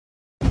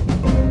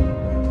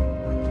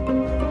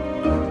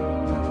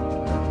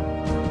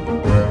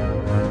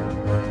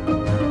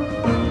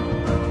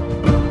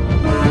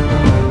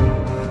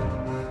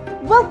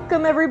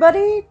Welcome,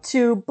 everybody,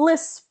 to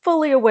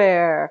Blissfully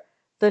Aware,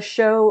 the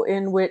show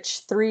in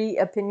which three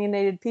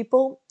opinionated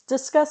people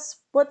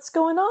discuss what's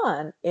going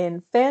on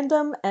in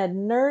fandom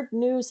and nerd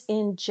news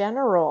in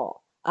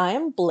general. I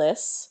am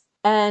Bliss,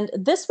 and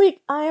this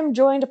week I am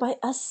joined by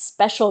a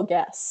special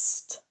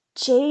guest,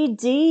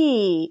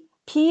 JD,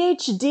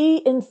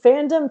 PhD in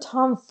fandom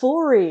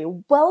tomfoolery.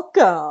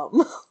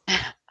 Welcome.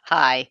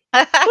 Hi.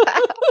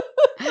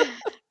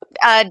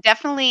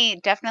 Definitely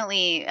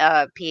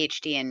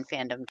PhD in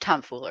fandom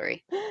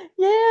tomfoolery.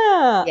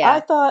 Yeah, Yeah.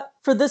 I thought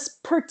for this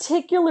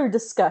particular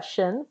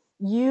discussion,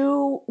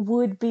 you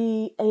would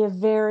be a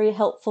very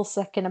helpful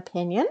second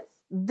opinion.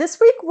 This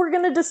week, we're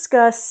going to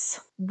discuss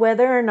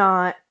whether or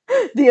not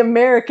the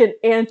American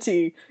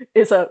Auntie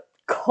is a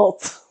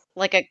cult.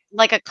 Like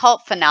a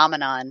cult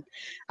phenomenon.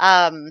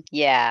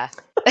 Yeah.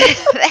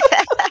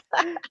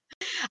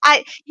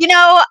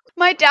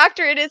 My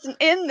doctorate isn't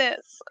in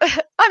this.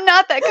 I'm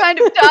not that kind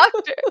of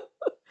doctor.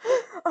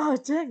 Oh,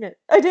 dang it.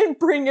 I didn't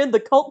bring in the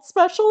cult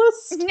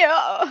specialist.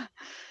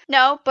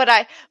 No, but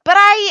I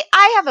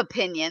have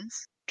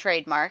opinions.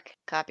 Trademark,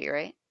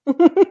 copyright.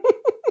 I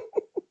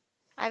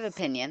have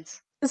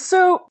opinions.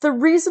 So, the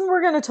reason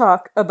we're going to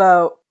talk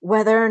about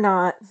whether or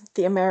not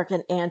the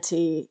American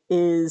Auntie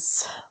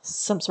is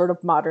some sort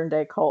of modern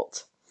day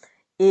cult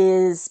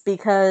is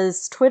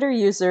because Twitter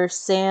user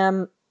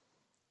Sam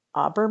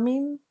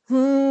Obermeme?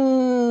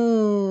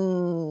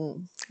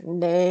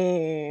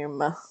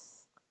 Name.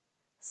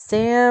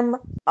 Sam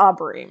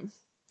Obermeme.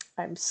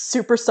 I'm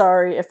super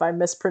sorry if I'm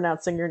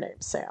mispronouncing your name,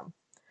 Sam.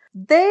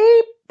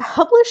 They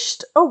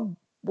published a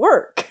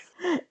work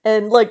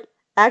and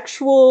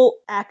actual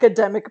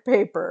academic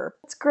paper.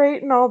 It's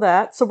great and all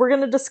that. So we're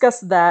going to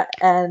discuss that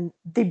and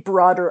the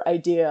broader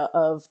idea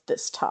of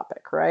this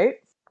topic, right?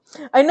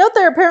 I know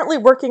they're apparently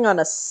working on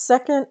a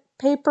second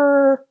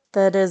paper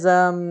that is,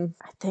 I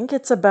think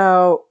it's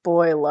about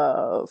boy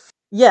love.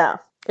 Yeah,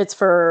 it's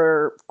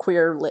for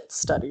queer lit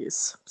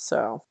studies,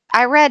 so.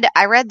 I read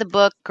the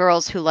book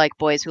Girls Who Like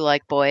Boys Who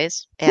Like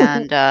Boys,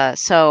 and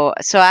so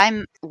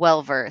I'm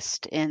well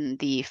versed in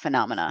the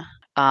phenomena.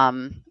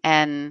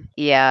 And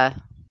yeah,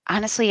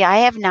 honestly,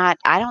 I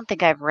don't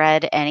think I've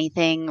read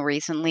anything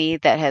recently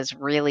that has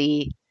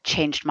really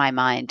changed my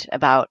mind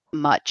about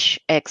much,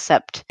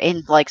 except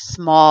in like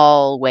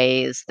small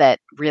ways that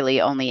really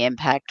only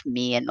impact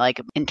me and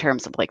like in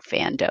terms of like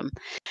fandom.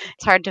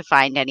 It's hard to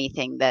find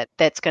anything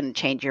that's going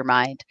to change your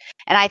mind.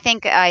 And I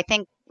think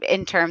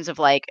in terms of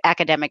like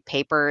academic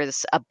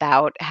papers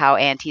about how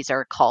antis are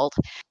a cult,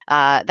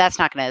 that's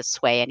not going to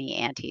sway any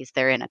antis.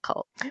 They're in a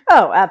cult.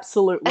 Oh,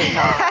 absolutely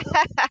not.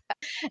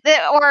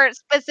 Or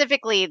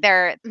specifically,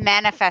 they're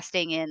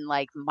manifesting in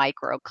like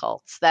micro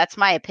cults. That's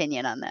my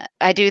opinion on that.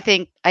 I do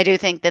think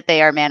that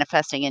they are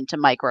manifesting into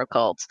micro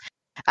cults.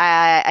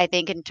 I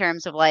think in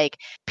terms of like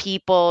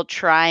people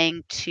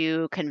trying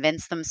to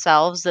convince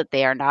themselves that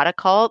they are not a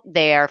cult,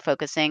 they are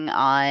focusing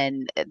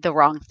on the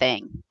wrong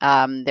thing.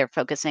 They're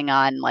focusing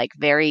on like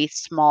very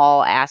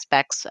small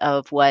aspects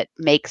of what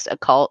makes a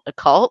cult,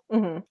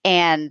 Mm-hmm.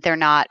 and they're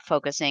not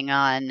focusing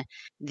on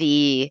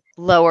the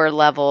lower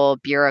level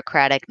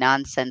bureaucratic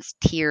nonsense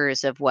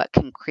tiers of what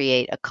can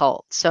create a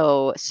cult.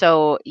 So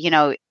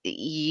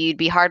you'd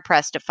be hard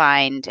pressed to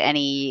find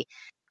any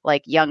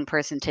like young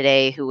person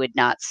today who would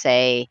not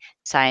say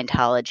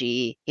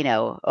Scientology,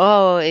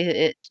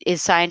 is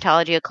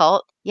Scientology a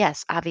cult?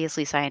 Yes,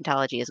 obviously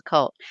Scientology is a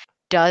cult.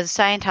 Does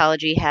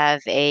Scientology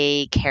have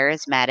a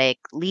charismatic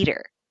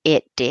leader?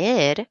 It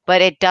did,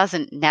 but it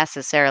doesn't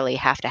necessarily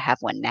have to have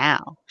one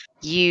now.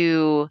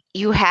 You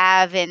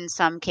have in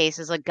some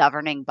cases a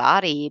governing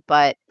body,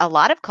 but a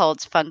lot of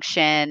cults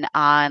function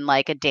on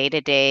like a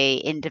day-to-day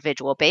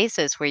individual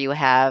basis where you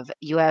have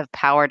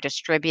power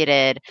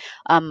distributed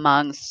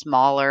among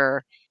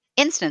smaller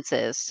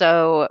instances.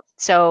 So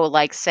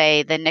like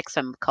say the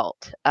Nixon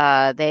cult,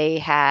 they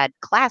had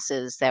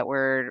classes that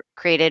were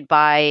created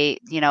by,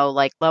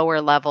 like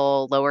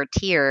lower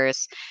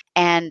tiers,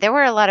 and there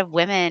were a lot of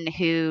women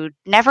who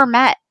never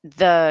met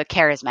the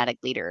charismatic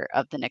leader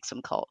of the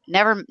Nixon cult.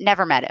 Never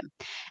met him.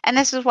 And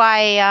this is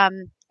why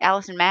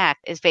Allison Mack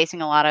is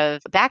facing a lot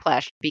of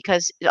backlash,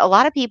 because a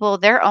lot of people,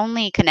 their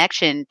only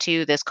connection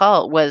to this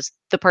cult was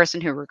the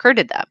person who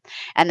recruited them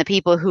and the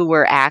people who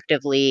were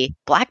actively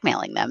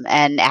blackmailing them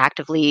and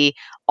actively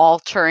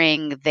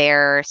altering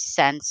their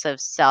sense of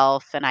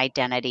self and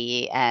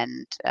identity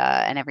and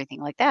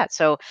everything like that.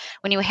 So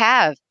when you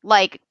have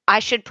like, I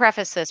should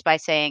preface this by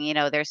saying,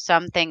 there's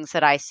some things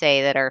that I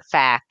say that are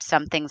fact,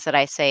 some things that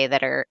I say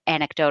that are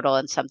anecdotal,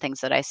 and some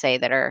things that I say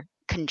that are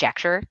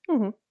conjecture.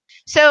 Mm-hmm.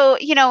 So,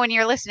 when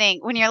you're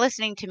listening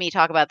to me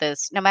talk about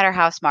this, no matter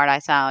how smart I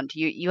sound,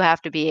 you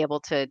have to be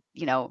able to,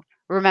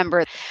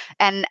 remember.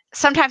 And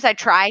sometimes I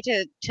try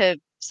to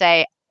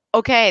say,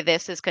 okay,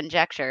 this is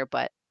conjecture,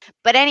 but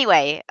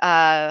anyway,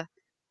 I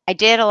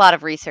did a lot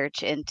of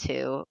research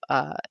into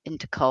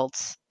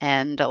cults,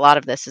 and a lot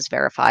of this is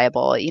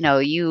verifiable.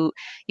 You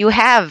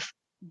have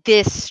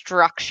this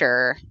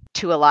structure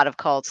to a lot of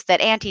cults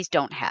that antis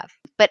don't have.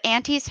 But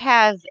antis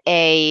have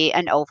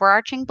an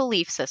overarching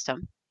belief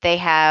system. they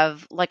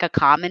have like a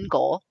common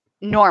goal.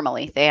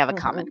 Normally, they have a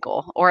common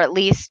goal, or at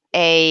least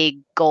a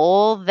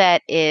goal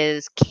that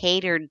is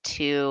catered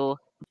to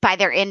by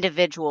their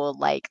individual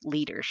like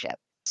leadership.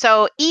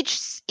 So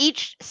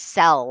each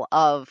cell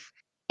of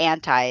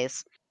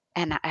antis,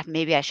 and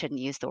maybe I shouldn't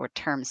use the word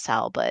term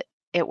cell, but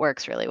it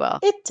works really well.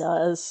 It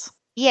does.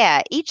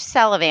 Yeah, each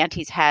cell of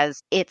antis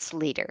has its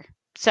leader.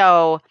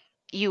 So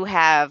you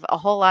have a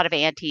whole lot of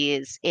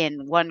antis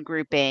in one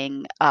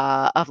grouping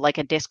of like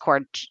a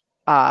Discord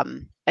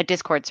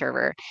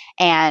server,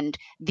 and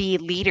the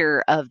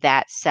leader of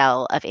that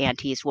cell of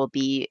antis will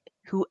be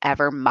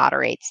whoever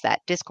moderates that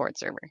Discord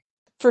server.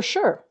 For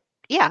sure.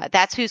 Yeah,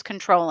 that's who's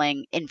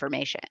controlling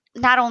information.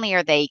 Not only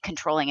are they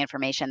controlling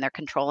information, they're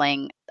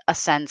controlling a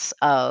sense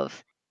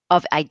of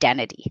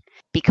identity,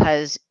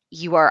 because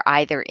you are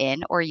either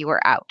in or you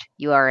are out.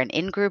 You are an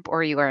in group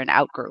or you are an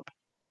out group.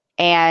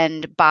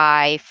 And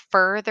by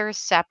further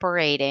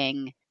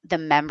separating the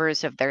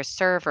members of their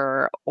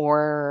server,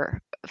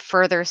 or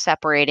further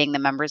separating the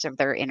members of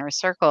their inner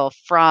circle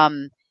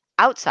from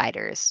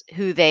outsiders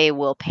who they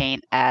will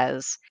paint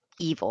as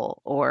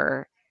evil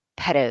or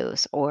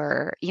pedos,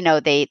 or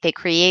they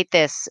create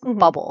this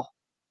bubble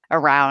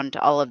around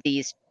all of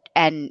these.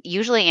 And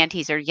usually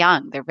antis are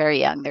young, they're very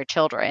young, they're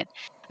children.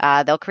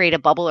 They'll create a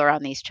bubble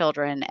around these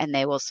children, and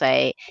they will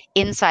say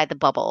inside the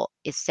bubble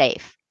is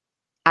safe,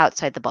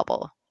 outside the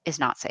bubble is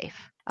not safe.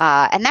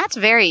 And that's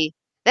very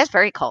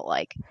cult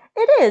like.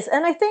 It is.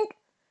 And I think,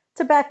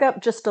 to back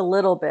up just a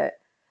little bit,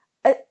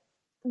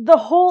 the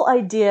whole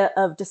idea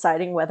of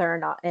deciding whether or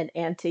not an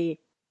anti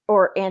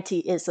or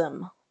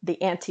anti-ism,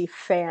 the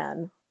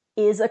anti-fan,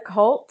 is a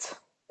cult,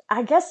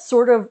 I guess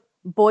sort of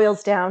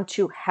boils down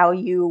to how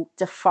you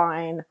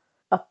define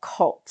a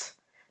cult.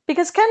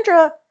 Because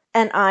Kendra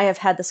and I have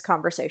had this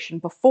conversation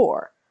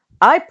before.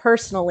 I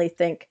personally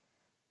think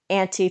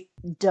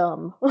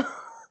anti-dumb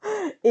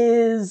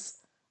is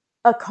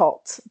a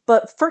cult,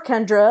 but for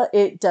Kendra,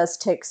 it does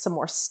take some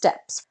more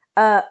steps.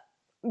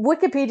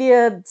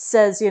 Wikipedia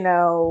says,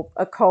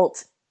 a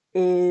cult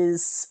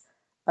is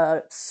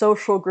a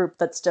social group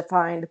that's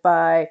defined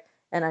by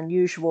an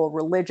unusual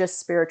religious,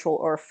 spiritual,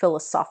 or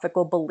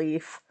philosophical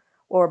belief,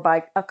 or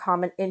by a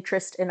common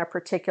interest in a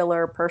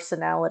particular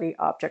personality,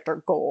 object,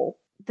 or goal.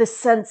 The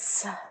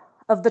sense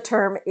of the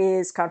term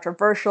is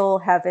controversial,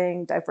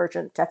 having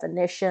divergent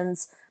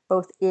definitions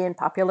both in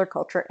popular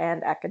culture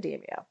and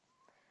academia.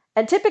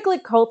 And typically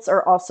cults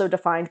are also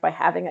defined by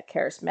having a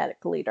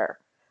charismatic leader.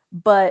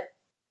 But,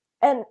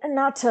 and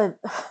not to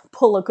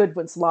pull a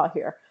Goodwin's Law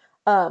here,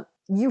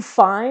 you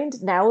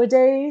find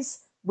nowadays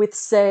with,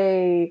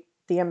 say,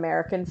 the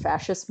American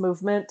fascist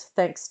movement,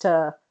 thanks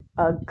to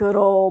a good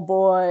old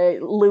boy,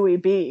 Louis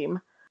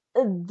Beam,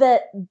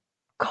 that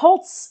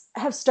cults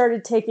have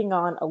started taking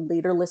on a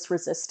leaderless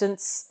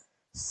resistance,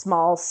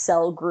 small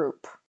cell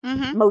group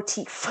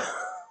motif.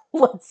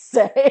 Let's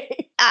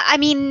say. I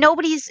mean,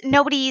 nobody's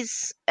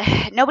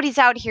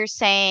out here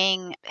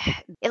saying,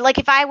 like,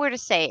 if I were to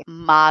say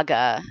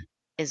MAGA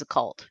is a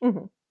cult,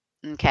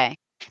 okay,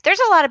 there's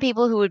a lot of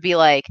people who would be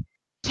like,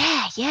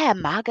 yeah,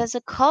 MAGA's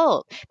a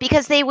cult,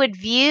 because they would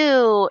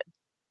view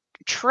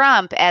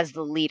Trump as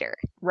the leader.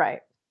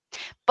 Right.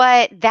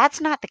 But that's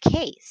not the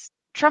case.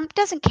 Trump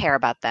doesn't care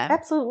about them.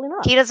 Absolutely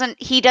not.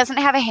 He doesn't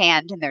have a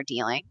hand in their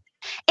dealing.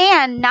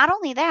 And not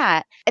only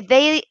that,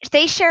 they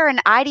share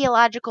an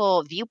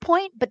ideological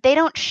viewpoint, but they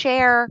don't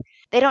share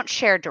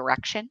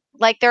direction.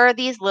 Like, there are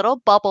these little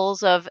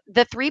bubbles of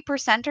the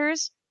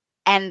 3%ers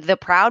and the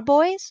Proud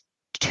Boys,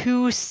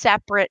 two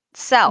separate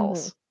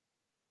cells,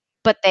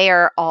 but they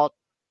are all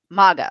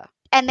MAGA,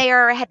 and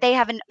they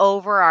have an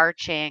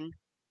overarching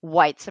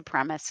white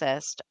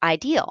supremacist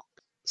ideal.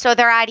 So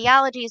their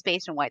ideology is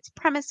based on white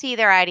supremacy.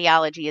 Their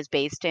ideology is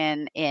based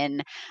in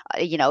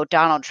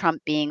Donald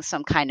Trump being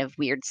some kind of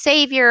weird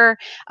savior.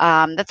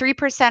 The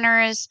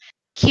 3%ers,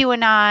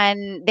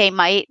 QAnon,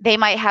 they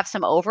might have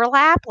some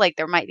overlap. Like,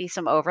 there might be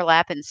some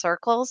overlap in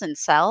circles and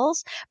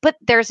cells, but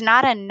there's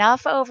not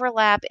enough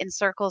overlap in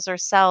circles or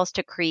cells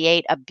to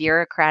create a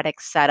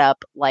bureaucratic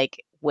setup like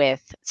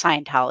with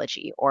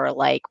Scientology or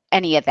like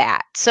any of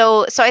that.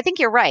 So I think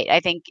you're right.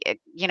 I think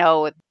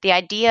the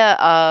idea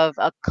of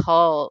a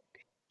cult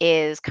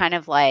is kind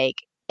of like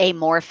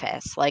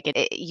amorphous. Like,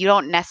 you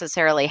don't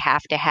necessarily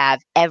have to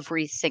have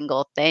every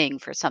single thing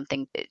for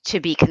something to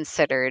be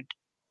considered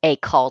a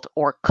cult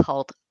or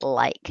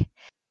cult-like.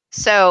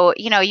 So,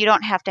 you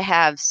don't have to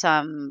have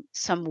some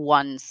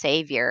one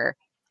savior.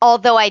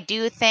 Although I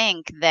do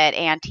think that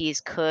antis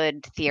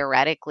could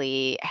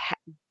theoretically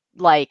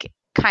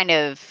kind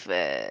of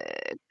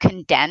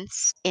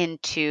condense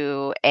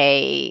into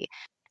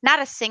not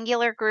a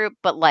singular group,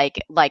 but like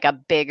a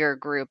bigger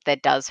group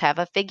that does have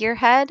a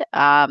figurehead.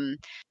 I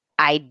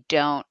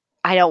don't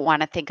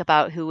want to think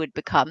about who would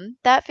become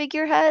that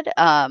figurehead.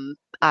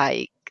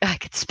 I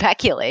could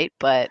speculate,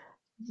 but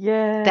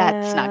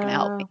that's not going to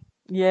help me.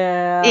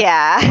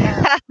 Yeah.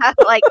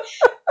 Like,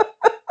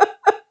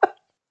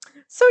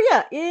 so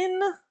yeah, in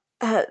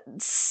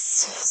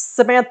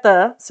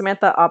Samantha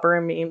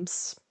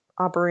Abrams,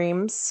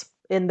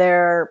 in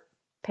their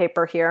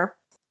paper here.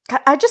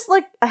 I just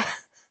like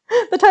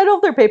the title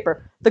of their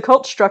paper, "The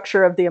Cult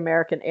Structure of the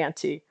American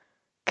Anti,"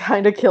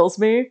 kind of kills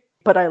me,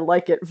 but I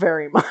like it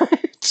very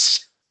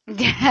much.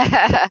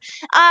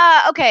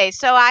 Okay,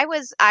 so I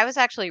was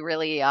actually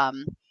really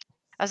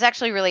I was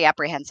actually really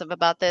apprehensive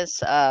about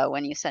this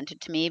when you sent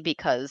it to me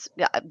because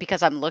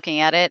I'm looking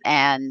at it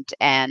and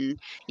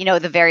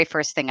the very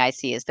first thing I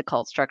see is the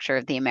cult structure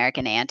of the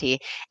American Anti,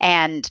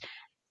 and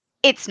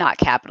it's not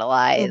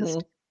capitalized.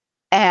 Mhm.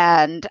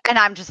 And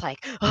I'm just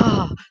like,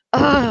 because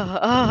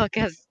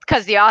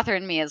the author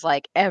in me is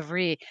like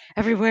every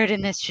word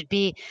in this should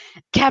be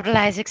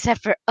capitalized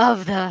except for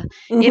of the,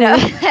 you know.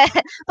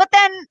 Mhm. But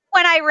then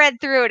when I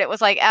read through it, it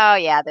was like, oh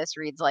yeah, this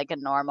reads like a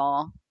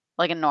normal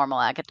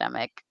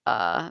academic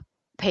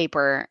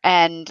paper.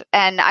 And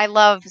I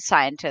love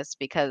scientists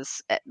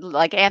because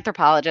like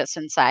anthropologists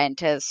and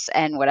scientists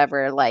and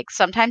whatever, like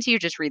sometimes you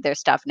just read their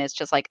stuff and it's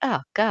just like,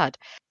 oh God,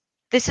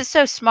 this is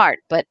so smart,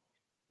 but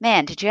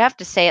man, did you have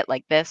to say it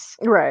like this?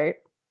 Right.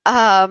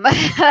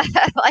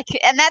 Like,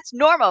 and that's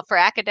normal for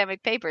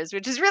academic papers,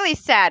 which is really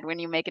sad when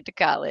you make it to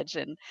college.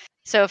 And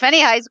so, if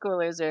any high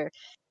schoolers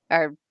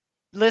are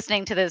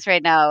listening to this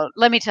right now,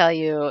 let me tell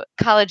you,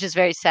 college is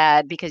very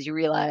sad because you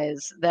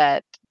realize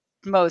that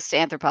most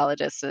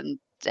anthropologists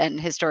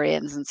and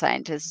historians and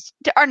scientists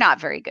are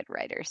not very good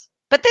writers.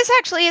 But this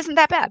actually isn't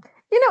that bad.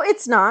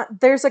 It's not.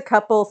 There's a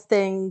couple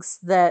things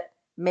that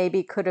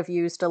maybe could have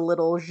used a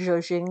little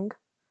zhuzhing,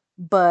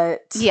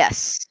 but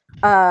Yes,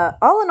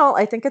 all in all,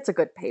 I think it's a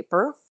good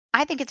paper.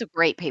 I think it's a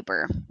great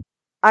paper.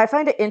 I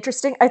find it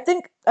interesting. I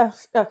think,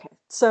 okay,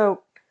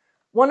 so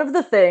one of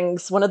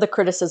the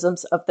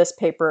criticisms of this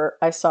paper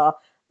I saw,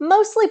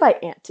 mostly by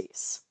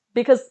aunties,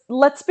 because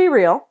let's be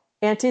real,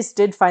 aunties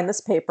did find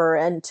this paper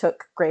and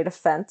took great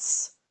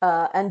offense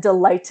and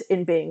delight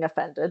in being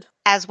offended.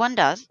 As one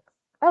does.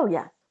 Oh,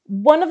 yeah.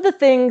 One of the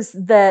things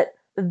that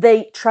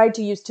they tried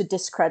to use to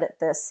discredit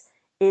this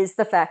is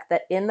the fact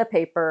that in the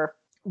paper,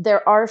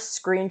 there are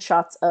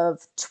screenshots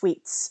of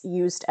tweets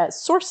used as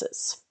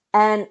sources.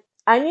 And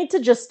I need to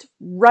just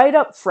right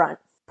up front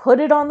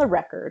put it on the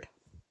record.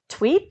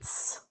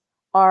 Tweets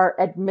are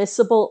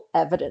admissible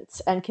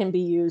evidence and can be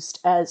used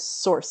as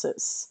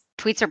sources.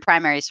 Tweets are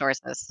primary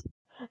sources.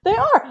 They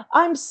are.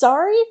 I'm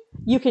sorry.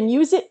 You can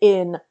use it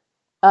in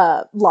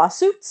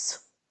lawsuits.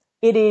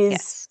 It is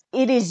Yes.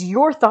 it is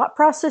your thought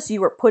process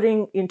you are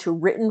putting into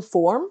written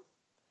form,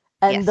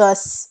 and Yes.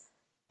 thus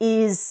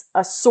is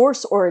a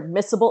source or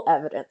admissible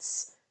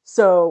evidence.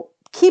 So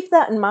keep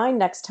that in mind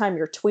next time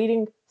you're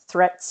tweeting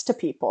threats to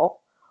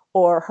people,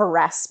 or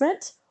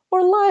harassment,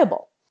 or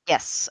libel.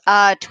 Yes,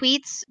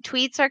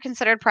 tweets are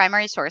considered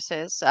primary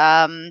sources.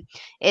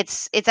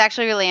 It's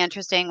actually really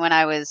interesting. When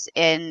I was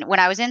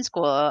in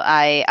school,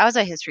 I was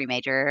a history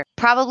major.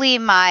 Probably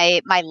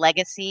my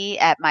legacy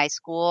at my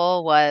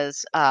school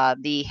was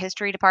the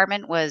history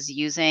department was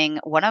using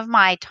one of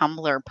my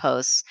Tumblr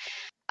posts,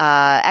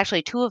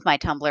 actually two of my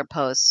Tumblr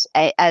posts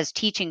as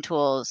teaching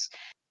tools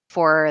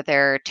for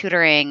their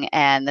tutoring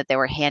and that they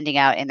were handing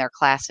out in their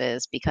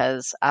classes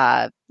because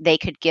they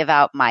could give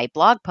out my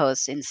blog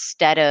posts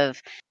instead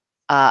of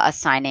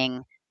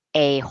assigning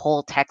a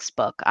whole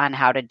textbook on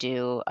how to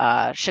do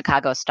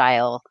Chicago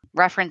style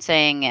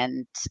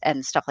referencing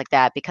and stuff like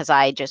that because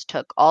I just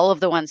took all of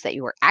the ones that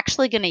you were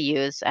actually going to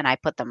use and I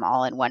put them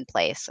all in one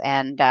place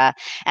and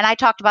I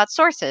talked about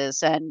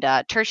sources and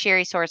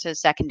tertiary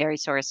sources, secondary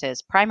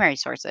sources, primary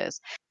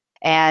sources,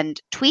 and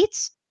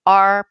tweets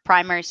are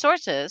primary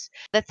sources.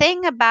 The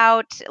thing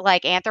about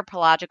like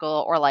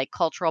anthropological or like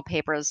cultural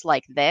papers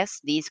like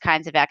these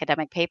kinds of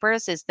academic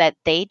papers, is that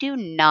they do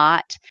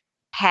not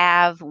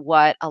have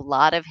what a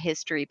lot of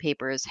history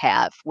papers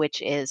have,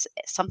 which is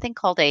something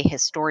called a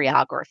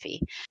historiography.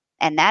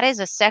 And that is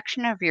a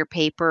section of your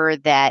paper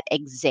that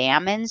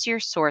examines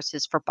your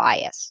sources for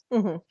bias.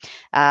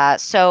 Mm-hmm.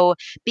 So,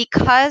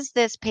 because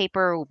this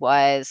paper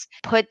was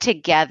put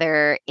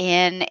together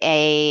in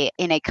a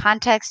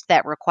context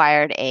that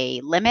required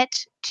a limit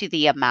to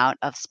the amount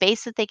of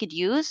space that they could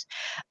use,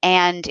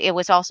 and it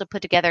was also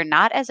put together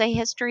not as a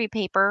history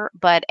paper,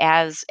 but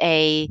as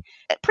a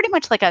pretty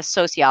much like a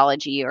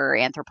sociology or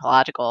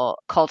anthropological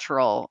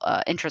cultural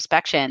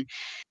introspection,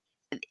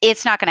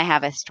 it's not going to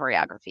have a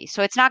historiography.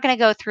 So it's not going to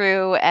go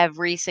through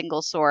every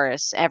single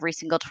source, every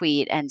single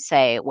tweet and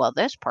say, well,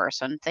 this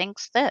person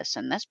thinks this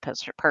and this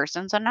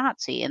person's a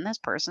Nazi and this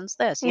person's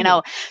this,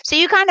 Mm-hmm. So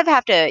you kind of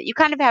have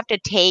to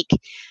take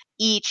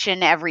each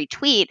and every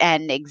tweet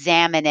and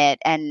examine it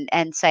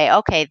and say,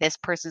 okay, this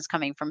person's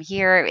coming from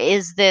here.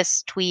 Is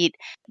this tweet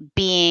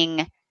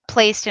being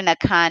placed in a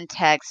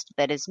context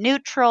that is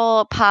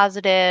neutral,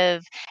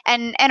 positive?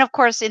 And of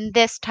course, in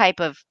this type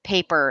of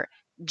paper,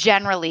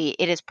 generally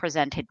it is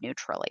presented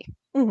neutrally.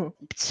 Mm-hmm.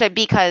 So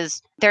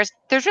because there's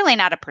really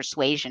not a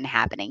persuasion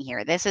happening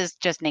here. This is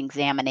just an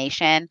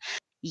examination.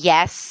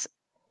 Yes,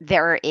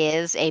 there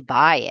is a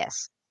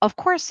bias. Of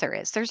course there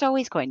is. There's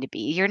always going to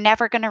be. You're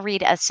never going to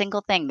read a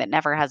single thing that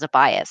never has a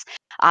bias.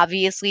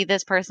 Obviously,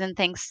 this person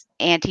thinks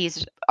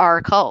antis are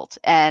a cult,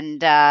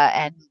 and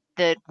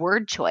the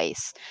word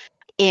choice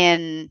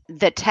in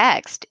the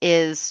text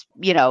is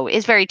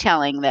very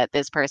telling that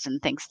this person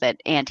thinks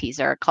that antis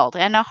are a cult,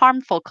 and a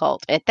harmful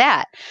cult at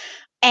that.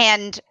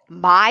 And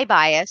my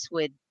bias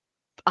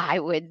I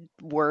would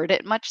word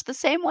it much the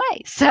same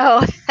way.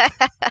 So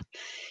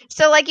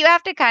so like you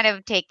have to kind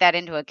of take that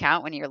into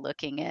account when you're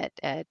looking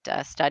at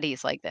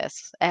studies like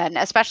this, and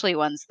especially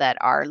ones that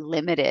are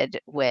limited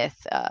with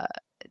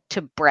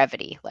to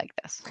brevity like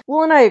this.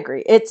 Well, and I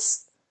agree.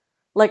 It's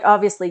like,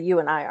 obviously, you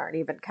and I aren't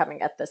even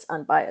coming at this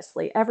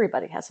unbiasedly.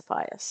 Everybody has a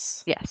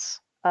bias. Yes.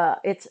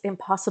 It's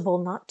impossible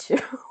not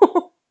to.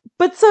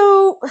 But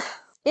so,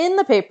 in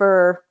the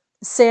paper,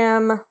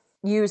 Sam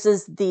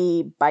uses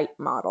the bite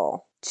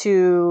model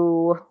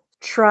to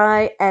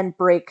try and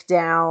break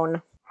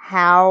down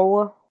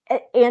how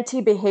anti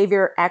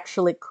behavior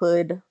actually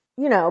could,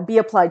 be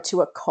applied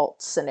to a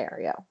cult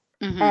scenario.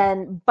 Mm-hmm.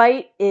 And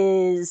BITE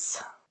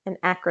is an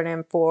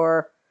acronym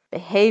for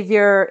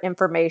behavior,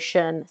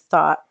 information,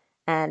 thought,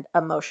 and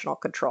emotional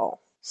control.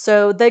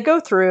 So they go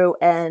through,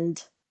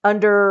 and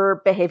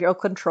under behavioral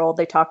control,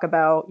 they talk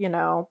about,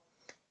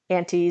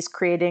 antis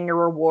creating a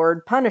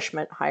reward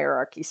punishment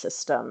hierarchy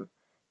system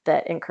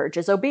that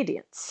encourages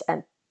obedience,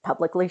 and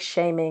publicly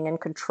shaming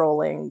and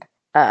controlling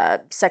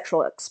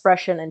sexual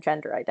expression and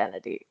gender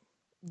identity.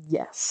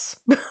 Yes.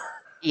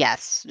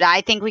 Yes,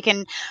 I think we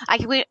can. I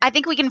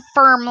think we can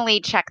firmly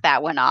check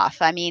that one off.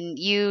 I mean,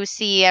 you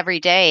see every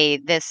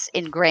day this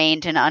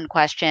ingrained and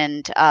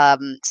unquestioned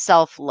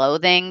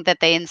self-loathing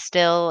that they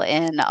instill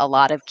in a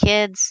lot of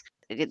kids.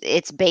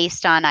 It's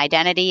based on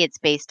identity. It's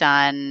based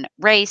on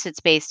race.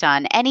 It's based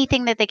on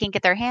anything that they can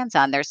get their hands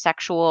on. Their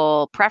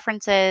sexual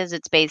preferences.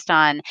 It's based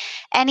on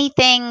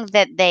anything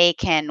that they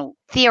can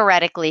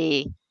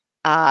theoretically.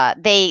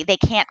 They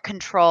can't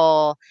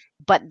control,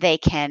 but they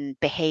can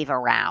behave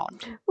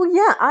around. Well,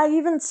 yeah, I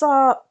even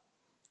saw,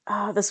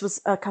 this was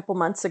a couple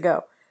months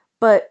ago,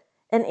 but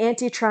an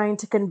anti trying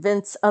to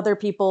convince other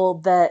people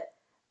that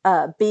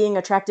being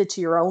attracted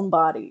to your own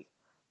body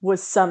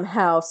was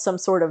somehow some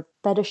sort of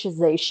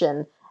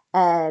fetishization,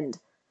 and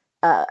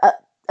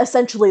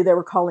essentially they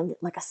were calling it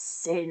like a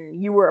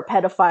sin. You were a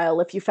pedophile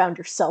if you found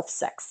yourself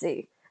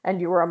sexy and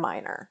you were a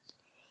minor.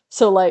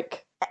 So,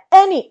 like,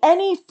 any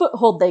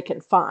foothold they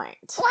can find.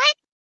 What?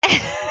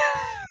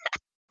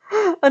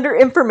 Under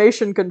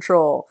information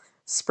control,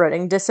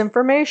 spreading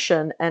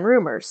disinformation and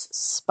rumors,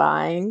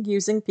 spying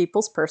using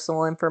people's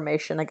personal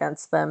information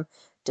against them,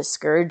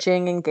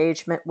 discouraging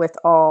engagement with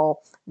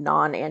all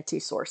non-anti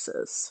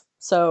sources.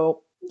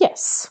 So,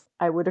 yes,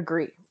 I would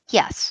agree.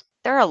 Yes,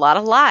 there are a lot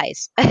of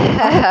lies. Oh,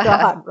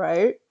 God,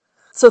 right?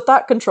 So,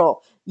 thought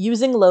control,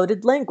 using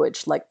loaded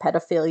language like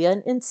pedophilia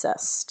and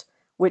incest,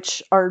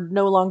 which are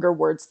no longer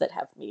words that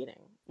have meaning.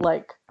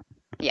 Like,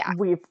 Yeah.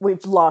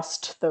 we've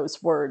lost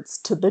those words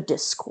to the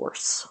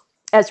discourse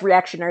as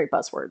reactionary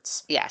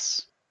buzzwords.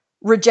 Yes.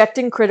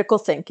 Rejecting critical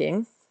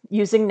thinking,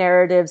 using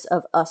narratives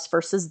of us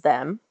versus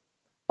them,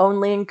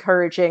 only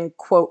encouraging,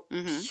 quote,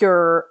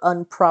 pure,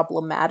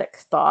 unproblematic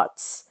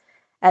thoughts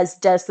as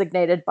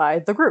designated by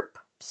the group.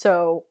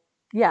 So,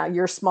 yeah,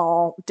 your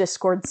small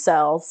Discord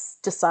cells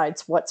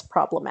decides what's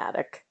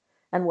problematic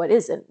and what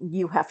isn't.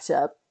 You have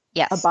to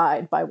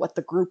abide by what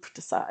the group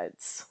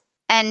decides.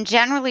 And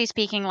generally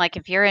speaking, like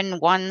if you're in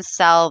one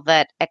cell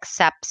that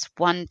accepts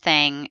one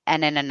thing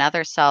and in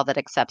another cell that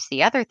accepts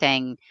the other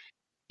thing,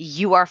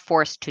 you are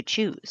forced to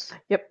choose.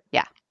 Yep.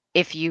 Yeah.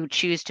 If you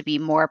choose to be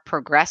more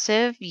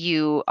progressive,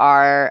 you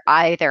are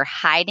either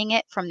hiding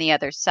it from the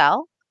other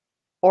cell,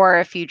 or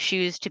if you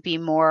choose to be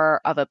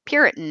more of a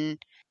Puritan,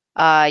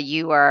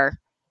 you are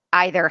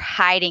either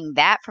hiding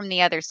that from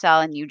the other cell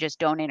and you just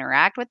don't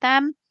interact with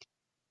them,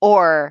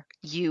 or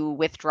you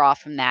withdraw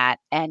from that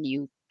and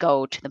you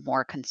go to the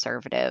more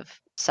conservative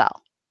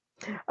cell.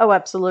 Oh,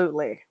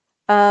 absolutely.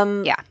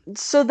 Yeah.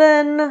 So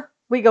then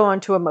we go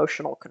on to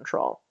emotional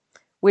control,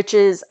 which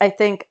is, I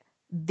think,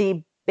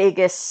 the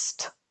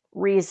biggest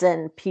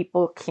reason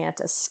people can't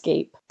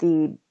escape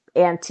the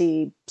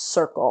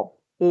anti-circle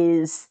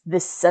is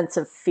this sense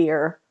of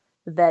fear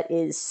that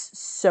is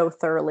so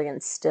thoroughly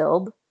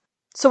instilled.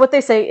 So what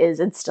they say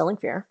is instilling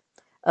fear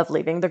of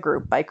leaving the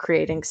group by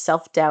creating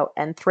self-doubt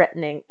and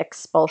threatening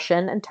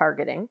expulsion and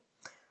targeting,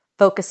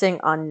 focusing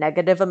on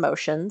negative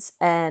emotions,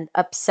 and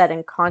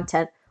upsetting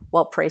content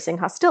while praising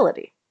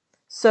hostility.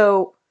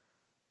 So,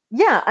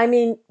 yeah, I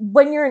mean,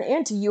 when you're an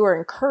anti, you are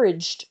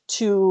encouraged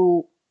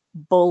to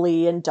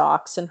bully and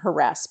dox and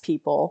harass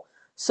people.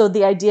 So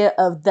the idea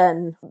of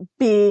then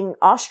being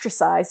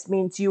ostracized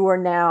means you are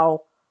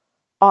now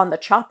on the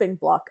chopping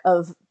block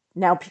of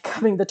now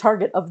becoming the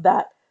target of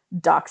that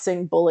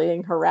doxing,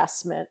 bullying,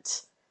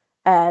 harassment,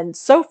 and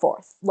so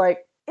forth.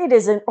 Like, it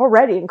isn't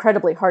already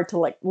incredibly hard to,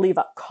 like, leave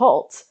a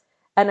cult.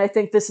 And I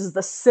think this is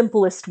the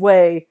simplest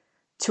way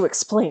to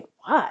explain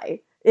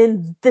why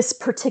in this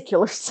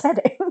particular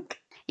setting.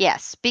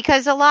 Yes,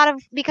 because a lot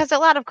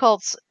of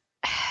cults,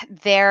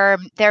 their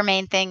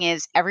main thing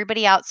is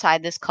everybody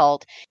outside this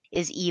cult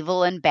is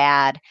evil and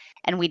bad,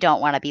 and we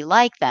don't want to be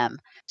like them.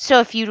 So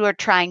if you are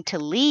trying to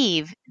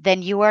leave,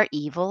 then you are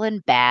evil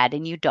and bad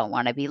and you don't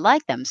want to be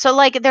like them. So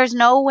like there's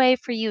no way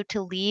for you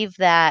to leave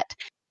that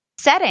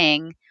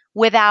setting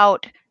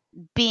without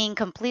being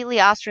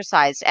completely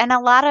ostracized. And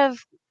uh,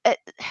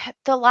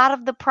 a lot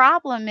of the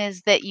problem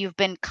is that you've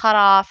been cut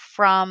off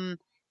from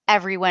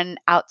everyone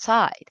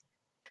outside.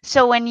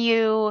 So when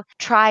you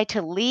try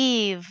to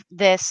leave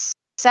this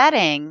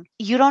setting,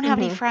 you don't have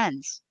any Hmm.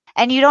 friends.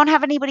 And you don't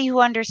have anybody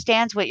who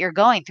understands what you're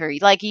going through.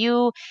 Like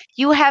you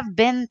have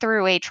been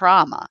through a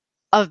trauma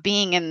of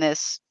being in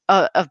this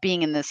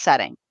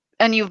setting.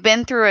 And you've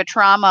been through a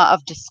trauma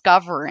of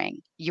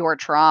discovering your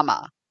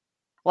trauma.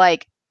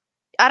 Like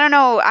I don't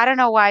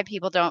know why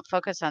people don't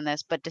focus on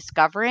this, but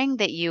discovering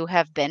that you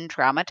have been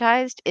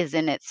traumatized is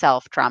in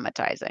itself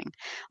traumatizing.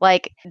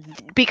 Like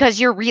because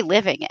you're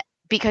reliving it.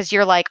 Because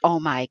you're like, "Oh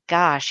my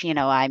gosh, you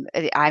know, I'm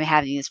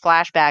having these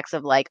flashbacks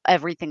of like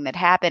everything that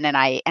happened and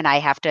I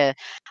have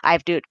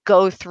to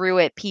go through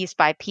it piece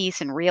by piece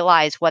and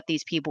realize what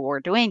these people were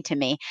doing to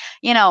me."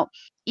 You know,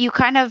 you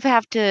kind of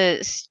have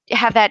to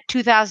have that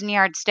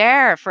 2,000-yard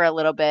stare for a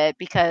little bit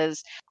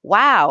because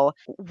wow,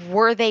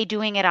 were they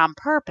doing it on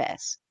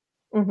purpose?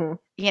 Hmm.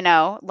 You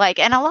know, like,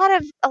 and a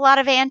lot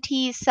of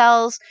anti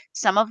cells,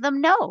 some of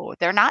them no,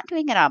 they're not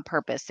doing it on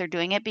purpose. They're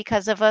doing it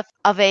because of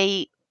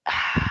a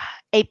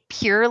a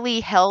purely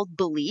held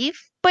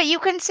belief. But you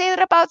can say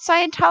that about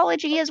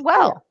Scientology as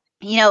Oh yeah. well.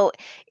 You know,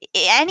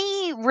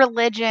 any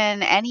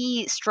religion,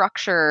 any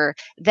structure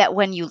that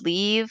when you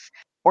leave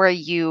or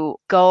you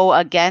go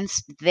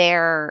against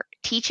their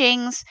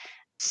teachings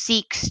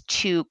seeks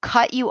to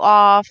cut you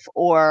off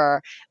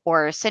or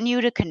send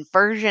you to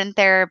conversion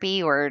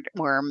therapy or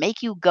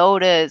make you go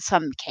to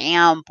some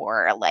camp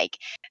or like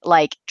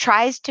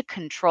tries to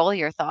control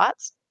your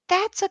thoughts,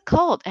 that's a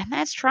cult and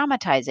that's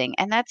traumatizing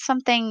and that's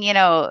something, you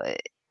know,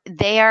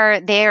 they are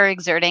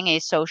exerting a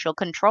social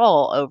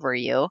control over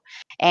you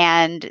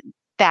and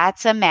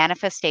that's a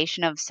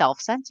manifestation of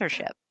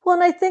self-censorship. Well,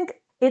 and I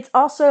think it's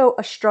also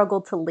a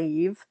struggle to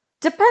leave,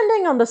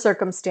 depending on the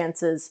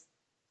circumstances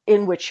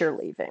in which you're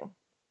leaving,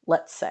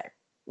 let's say.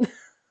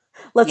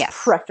 Let's Yes.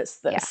 preface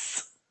Yeah.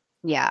 this.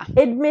 Yeah.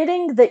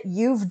 Admitting that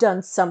you've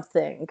done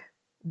something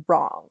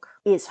wrong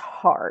is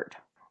hard.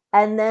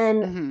 And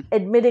then Mhm.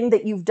 admitting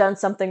that you've done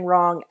something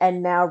wrong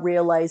and now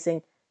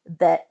realizing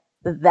that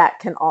that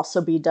can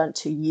also be done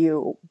to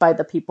you by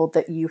the people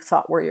that you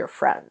thought were your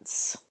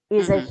friends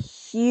is a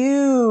Mhm.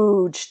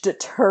 huge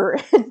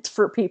deterrent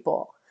for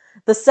people.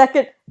 The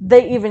second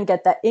they even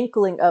get that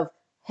inkling of,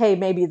 hey,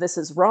 maybe this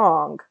is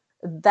wrong,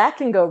 that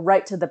can go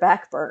right to the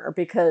back burner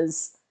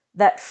because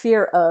that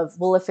fear of,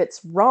 well, if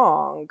it's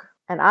wrong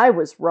and I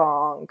was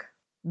wrong,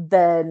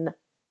 then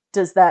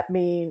does that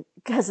mean,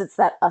 because it's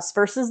that us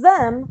versus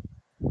them,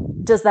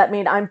 does that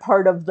mean I'm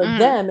part of the Mhm.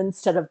 them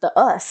instead of the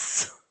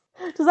us?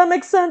 Does that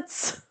make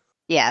sense?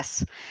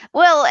 Yes.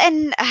 Well,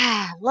 and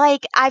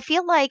I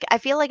feel like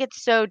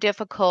it's so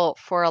difficult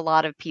for a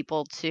lot of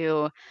people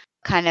to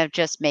kind of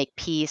just make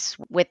peace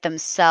with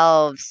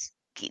themselves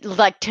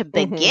like to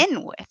Mm-hmm.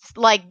 begin with.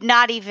 Like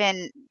not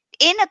even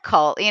in a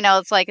cult, you know,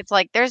 it's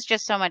like there's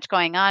just so much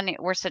going on.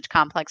 We're such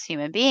complex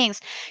human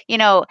beings. You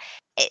know,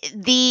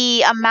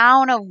 the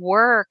amount of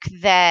work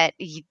that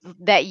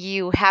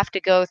you have to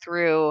go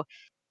through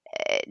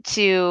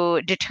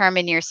to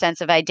determine your sense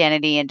of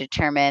identity and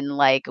determine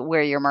like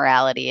where your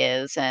morality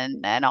is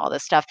and all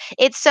this stuff.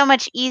 It's so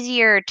much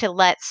easier to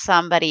let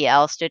somebody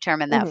else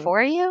determine that Mm-hmm.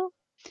 for you.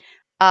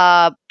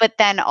 But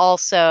then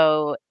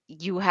also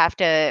you have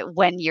to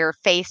when you're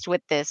faced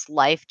with this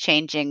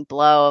life-changing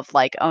blow of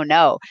like, oh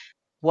no,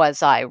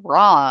 was I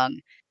wrong?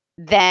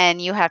 Then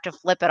you have to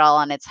flip it all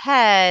on its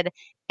head,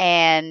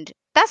 and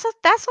that's a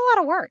lot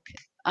of work.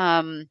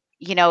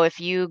 You know, if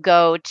you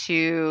go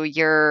to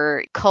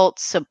your cult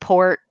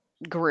support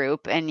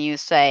group and you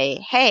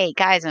say, "Hey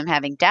guys, I'm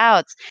having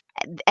doubts,"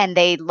 and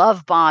they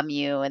love bomb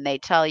you and they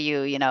tell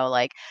you, you know,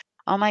 like,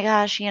 "Oh my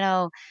gosh, you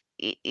know,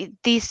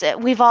 these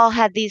we've all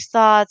had these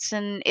thoughts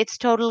and it's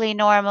totally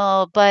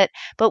normal, but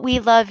we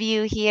love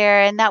you here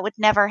and that would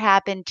never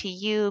happen to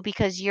you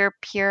because you're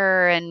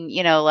pure and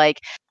you know like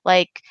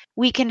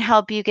we can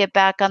help you get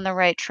back on the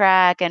right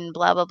track and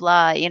blah blah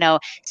blah, you know."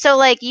 So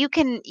like you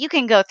can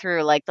go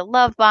through like the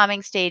love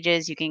bombing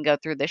stages, you can go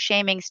through the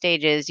shaming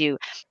stages, you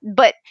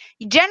but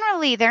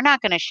generally they're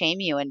not going to shame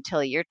you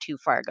until you're too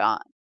far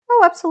gone.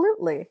 Oh,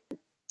 absolutely.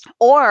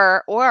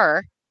 Or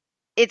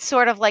it's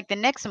sort of like the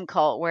Nixon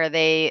cult where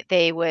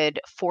they would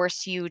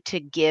force you to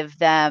give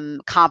them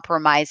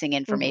compromising Mm-hmm.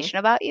 information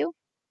about you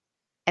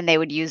and they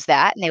would use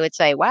that and they would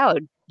say, "Wow, it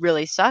would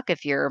really suck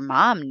if your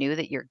mom knew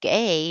that you're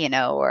gay," you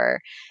know, or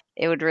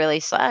it would really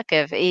suck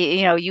if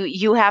you know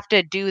you have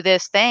to do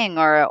this thing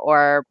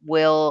or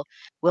we'll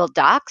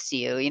dox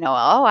you, you know.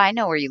 Oh, I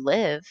know where you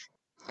live.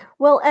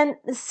 Well, and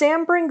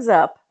Sam brings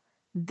up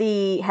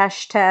the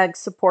hashtag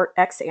support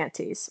ex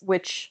antes,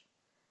 which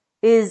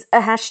is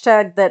a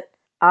hashtag that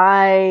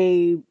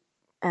I,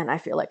 and I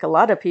feel like a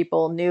lot of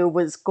people knew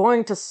was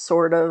going to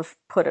sort of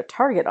put a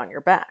target on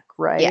your back,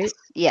 Yes. right?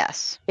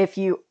 Yes. If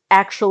you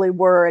actually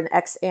were an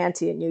ex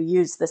ante and you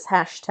used this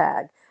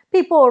hashtag.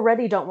 people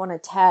already don't want to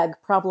tag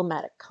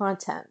problematic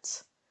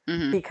content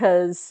Mm-hmm.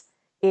 because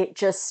it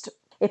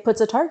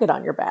puts a target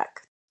on your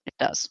back. It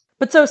does.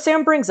 But so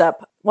Sam brings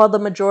up, while the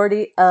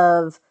majority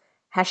of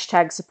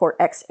hashtag support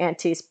ex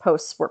antis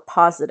posts were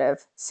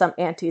positive, some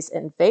antis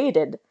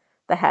invaded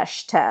the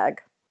hashtag.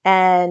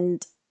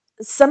 And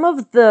some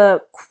of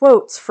the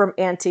quotes from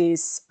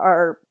antis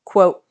are,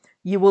 quote,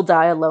 "You will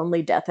die a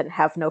lonely death and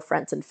have no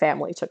friends and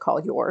family to call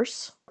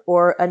yours."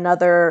 Or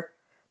another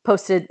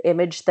posted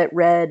image that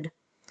read,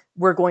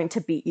 "We're going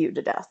to beat you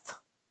to death."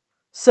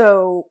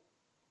 So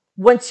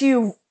once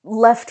you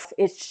left,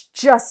 it's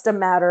just a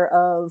matter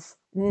of,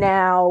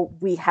 now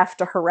we have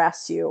to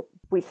harass you.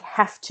 We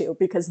have to,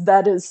 because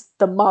that is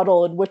the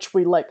model in which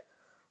we like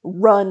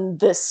run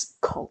this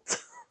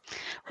cult.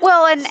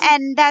 Well,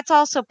 and that's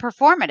also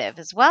performative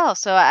as well.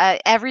 So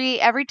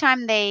every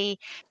time they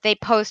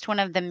post one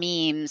of the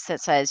memes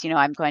that says,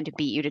 I'm going to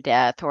beat you to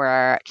death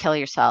or kill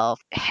yourself,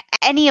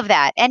 any of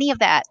that,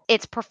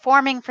 it's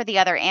performing for the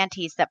other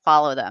antis that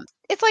follow them.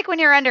 It's like when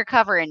you're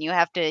undercover and you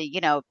have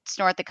to,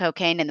 snort the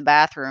cocaine in the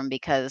bathroom,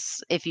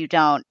 because if you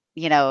don't,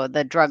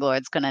 the drug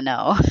lord's gonna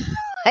know.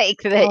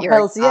 Like that Oh, you're a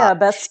hells cop. yeah,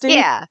 bestie.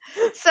 Yeah.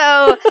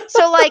 So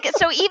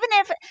even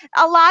if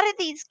a lot of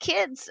these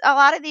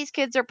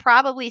kids are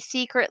probably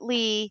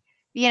secretly,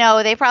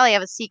 they probably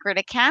have a secret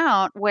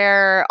account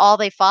where all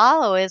they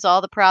follow is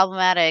all the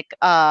problematic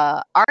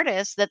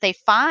artists that they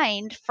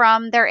find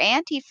from their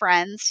auntie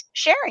friends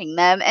sharing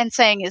them and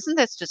saying, "Isn't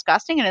this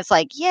disgusting?" And it's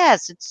like,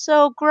 "Yes, it's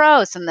so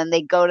gross." And then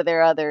they go to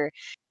their other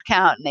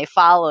account and they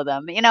follow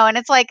them, and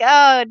it's like,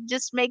 oh,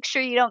 just make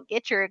sure you don't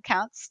get your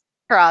accounts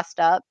crossed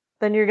up.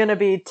 Then you're gonna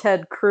be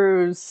Ted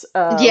Cruz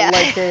Yeah.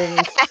 liking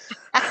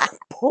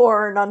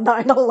porn on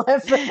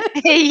 9/11.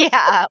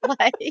 Yeah,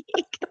 like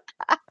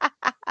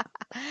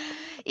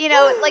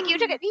like you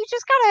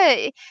just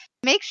gotta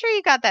make sure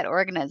you got that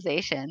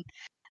organization.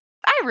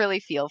 I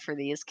really feel for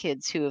these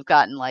kids who have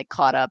gotten like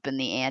caught up in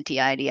the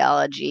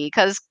anti-ideology,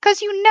 because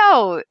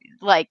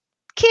like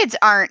kids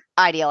aren't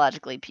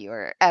ideologically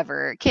pure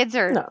ever. Kids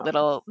are No.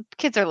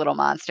 little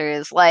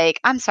monsters. Like,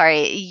 I'm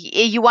sorry,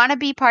 you want to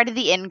be part of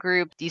the in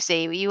group. You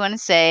say what you want to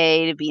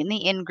say to be in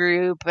the in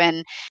group,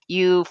 and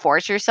you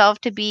force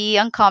yourself to be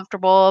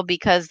uncomfortable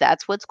because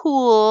that's what's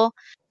cool.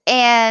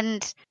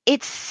 And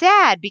it's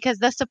sad because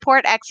the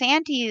support ex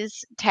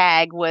antes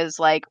tag was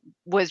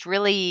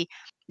really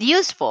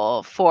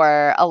useful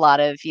for a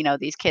lot of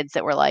these kids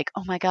that were like,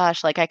 oh my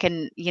gosh, like I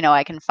can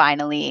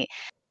finally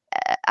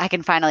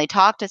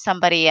talk to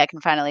somebody. I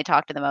can finally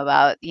talk to them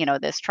about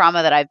this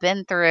trauma that I've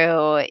been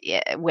through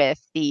with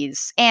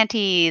these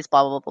aunties,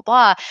 blah blah blah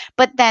blah.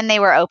 But then they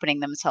were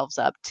opening themselves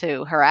up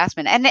to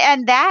harassment,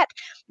 and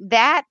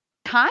that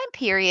time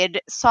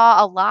period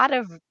saw a lot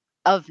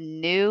of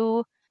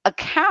new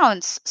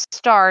accounts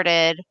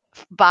started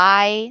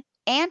by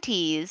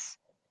aunties,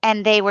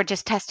 and they were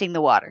just testing the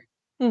water.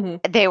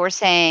 Mm-hmm. They were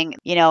saying,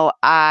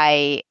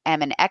 I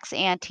am an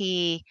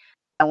ex-auntie.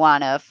 I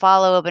want to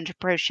follow a bunch of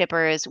pro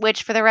shippers,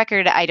 which for the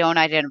record, I don't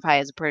identify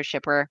as a pro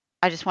shipper.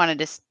 I just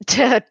wanted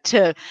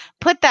to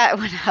put that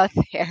one out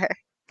there.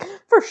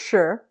 For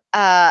sure.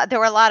 There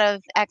were a lot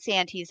of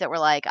ex-aunties that were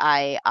like,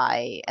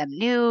 I am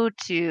new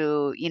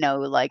to,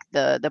 like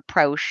the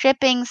pro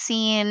shipping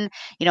scene.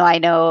 I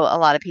know a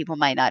lot of people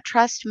might not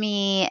trust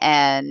me,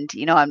 and,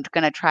 I'm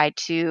going to try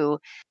to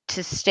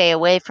stay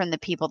away from the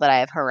people that I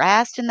have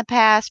harassed in the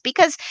past,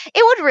 because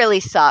it would really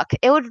suck.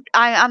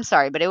 I'm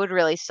sorry, but it would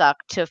really suck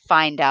to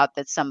find out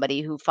that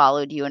somebody who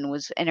followed you and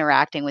was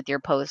interacting with your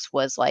posts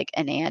was like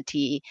an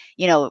auntie,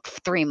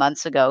 3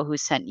 months ago, who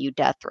sent you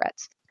death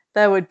threats.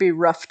 That would be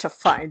rough to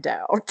find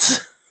out.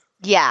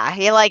 Yeah,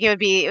 like it would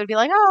be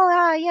like,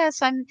 oh,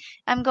 yes,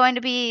 I'm going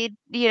to be,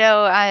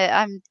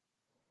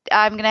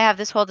 I'm going to have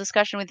this whole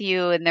discussion with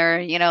you, and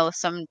they're,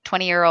 some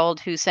 20-year-old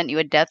who sent you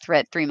a death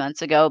threat 3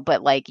 months ago,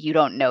 but like you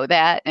don't know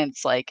that. And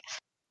it's like,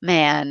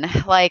 man,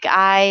 like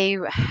I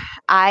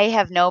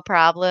have no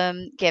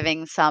problem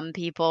giving some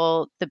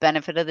people the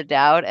benefit of the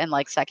doubt and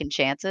like second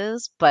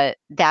chances, but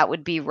that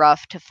would be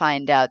rough to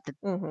find out that,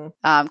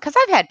 Mm-hmm. because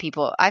I've had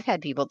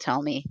people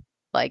tell me,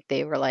 like,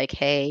 they were like,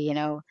 hey,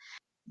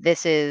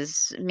 this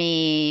is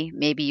me.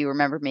 Maybe you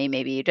remember me,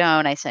 maybe you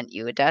don't. I sent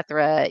you a death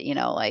threat,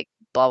 like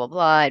blah, blah,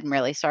 blah. I'm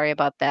really sorry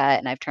about that.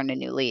 And I've turned a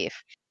new leaf.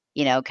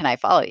 Can I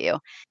follow you?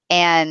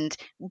 And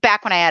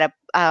back when I had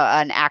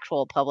an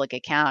actual public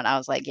account, I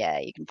was like, yeah,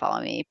 you can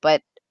follow me.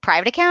 But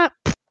private account?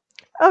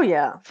 Oh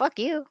yeah. Fuck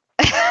you.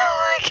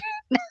 Like,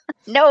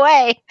 no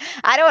way.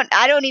 I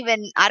don't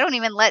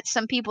even let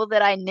some people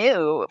that I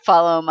knew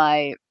follow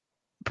my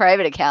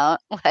private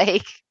account.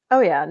 Like, Oh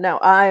yeah. No,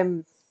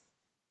 I'm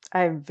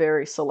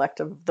very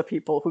selective of the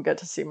people who get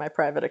to see my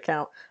private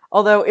account.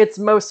 Although it's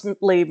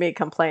mostly me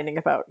complaining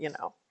about,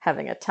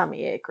 having a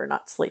tummy ache or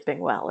not sleeping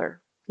well, or,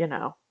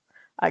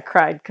 I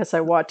cried because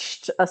I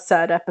watched a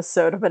sad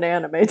episode of an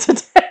anime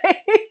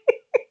today.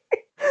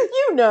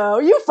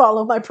 You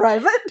follow my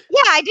private.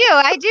 yeah, I do.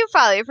 I do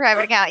follow your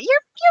private account. Your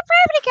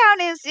private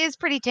account is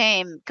pretty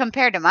tame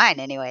compared to mine,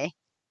 anyway.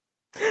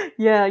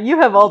 Yeah, you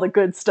have all the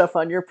good stuff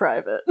on your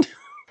private.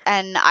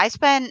 And I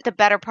spent the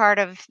better part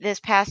of this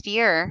past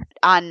year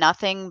on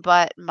nothing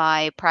but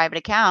my private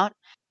account.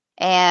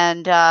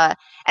 And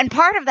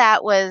part of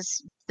that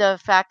was the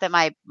fact that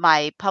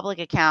my public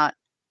account,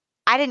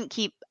 I didn't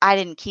keep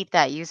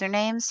that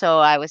username, so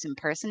I was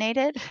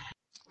impersonated.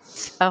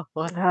 So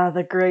Ah,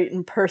 the great that was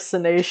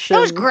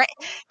impersonation. great.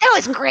 That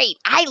was great.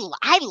 I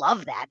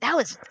love that. That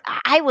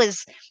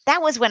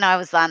was when I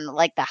was on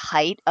like the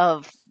height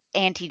of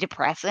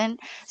antidepressant.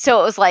 So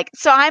it was like,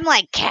 so I'm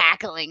like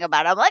cackling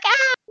about it. I'm like,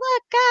 ah,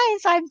 look,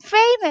 guys, I'm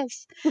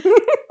famous.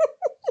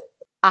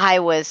 I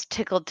was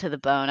tickled to the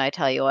bone, I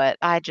tell you what.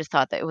 I just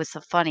thought that it was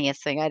the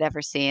funniest thing I'd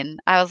ever seen.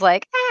 I was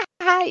like, ah,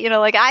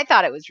 like I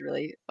thought it was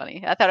really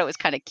funny. I thought it was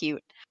kind of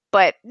cute.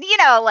 But,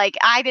 like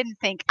I didn't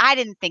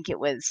think it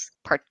was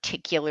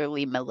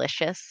particularly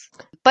malicious.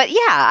 But yeah,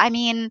 I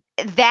mean,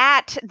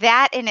 that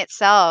in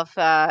itself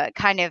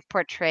kind of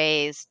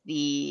portrays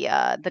the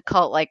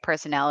cult-like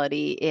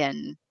personality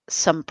in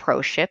some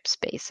pro ship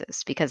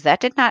spaces, because that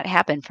did not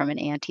happen from an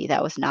anti.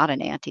 That was not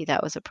an anti.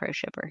 That was a pro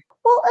shipper.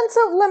 Well, and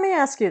so let me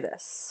ask you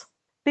this,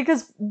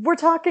 because we're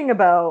talking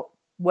about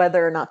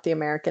whether or not the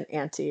American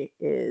Anti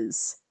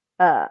is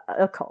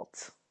a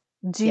cult.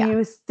 Do Yeah.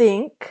 you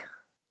think,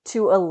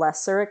 to a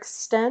lesser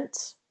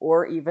extent,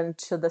 or even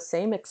to the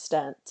same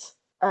extent,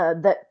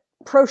 that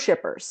pro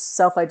shippers,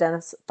 self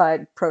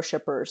identified pro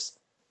shippers,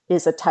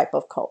 is a type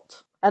of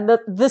cult? And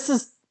that this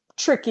is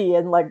tricky,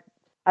 and like,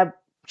 I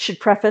should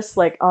preface,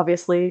 like,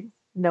 obviously,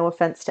 no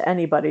offense to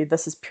anybody,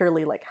 this is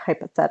purely like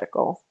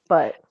hypothetical,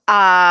 but.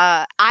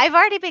 I've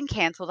already been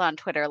canceled on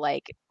Twitter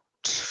like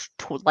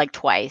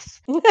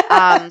twice.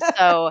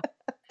 So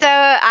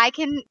I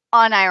can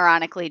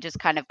unironically just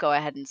kind of go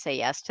ahead and say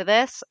yes to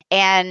this,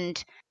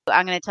 and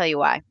I'm going to tell you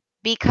why.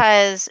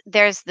 Because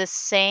there's the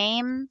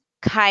same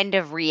kind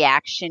of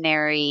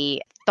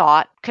reactionary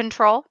thought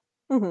control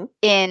Mhm.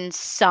 in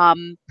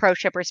some pro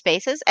shipper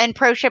spaces, and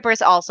pro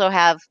shippers also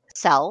have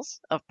cells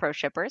of pro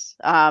shippers.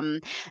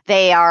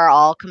 They are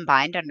all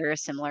combined under a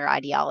similar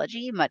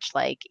ideology, much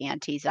like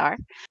antis are,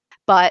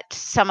 but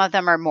some of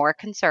them are more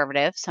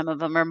conservative, some of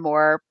them are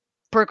more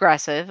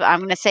progressive. I'm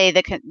going to say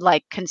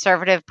the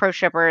conservative pro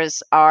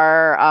shippers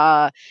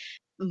are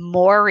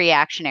more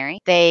reactionary.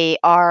 They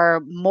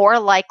are more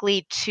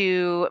likely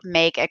to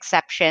make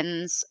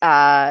exceptions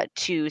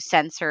to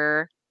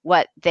censor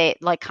what they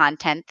like,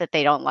 content that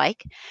they don't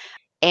like,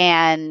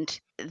 and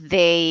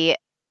they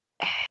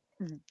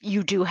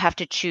you do have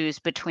to choose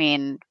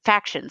between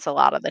factions a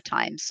lot of the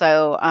time.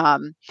 So,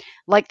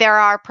 like there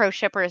are pro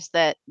shippers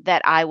that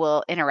I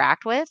will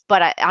interact with,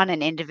 but on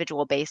an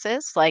individual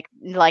basis. Like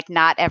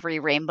not every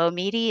rainbow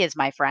meaty is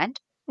my friend,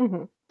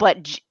 Mhm.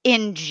 but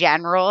in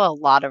general, a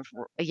lot of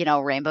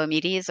rainbow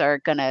meaties are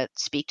gonna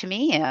speak to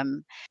me.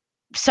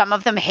 Some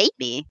of them hate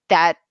me.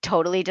 That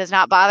totally does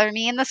not bother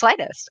me in the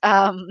slightest.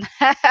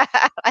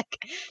 Like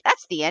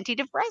that's the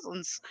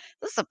antidepressants.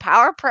 This is a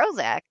power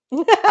Prozac.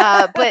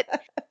 But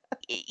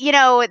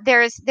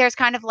there's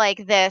kind of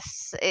like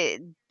this,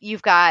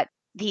 you've got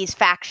these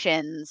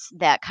factions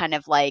that kind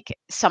of like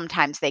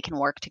sometimes they can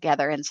work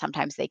together and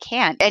sometimes they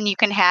can't, and you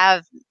can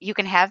have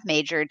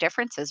major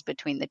differences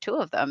between the two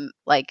of them,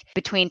 like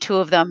between two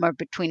of them or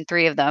between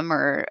three of them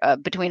or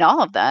between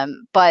all of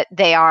them, but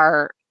they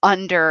are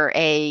under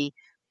a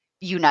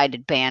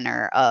united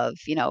banner of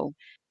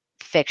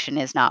fiction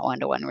is not one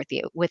to one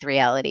with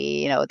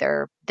reality.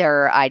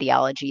 Their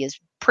ideology is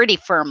pretty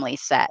firmly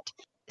set.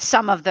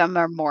 Some of them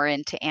are more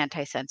into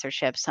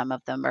anti-censorship, some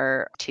of them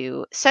are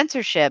to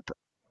censorship,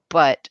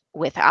 but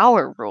with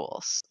our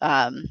rules,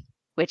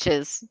 which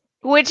is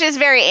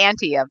very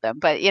anti of them,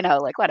 but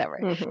like whatever.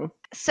 Mhm.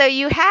 So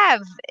you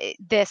have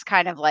this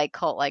kind of like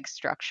cult like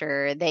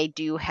structure. They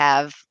do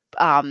have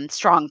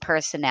strong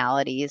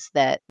personalities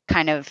that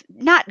kind of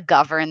not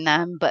govern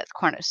them, but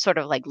kind of sort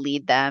of like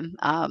lead them.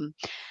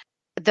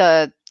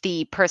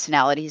 The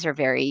personalities are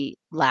very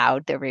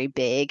loud, they're very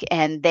big,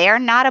 and they are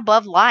not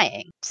above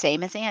lying,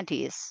 same as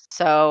antis.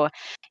 So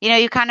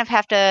you kind of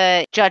have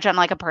to judge on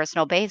like a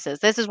personal basis.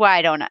 This is why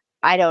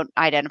I don't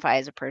identify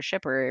as a pro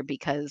shipper,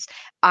 because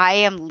I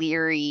am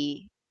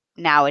leery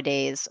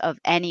nowadays of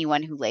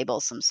anyone who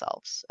labels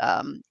themselves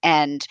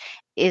and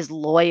is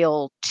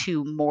loyal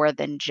to more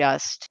than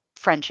just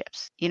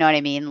friendships. You know what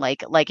I mean?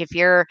 Like if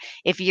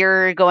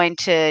you're going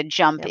to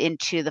jump Yep.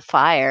 into the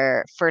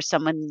fire for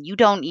someone you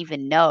don't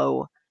even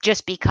know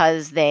just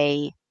because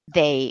they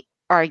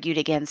argued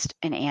against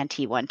an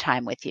auntie one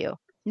time with you.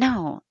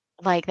 No,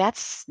 like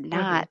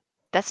Mhm.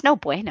 that's no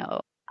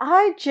bueno.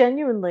 I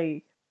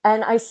genuinely,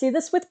 and I see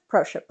this with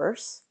pro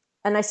shippers,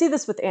 and I see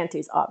this with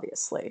antis,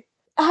 obviously.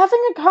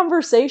 Having a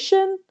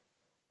conversation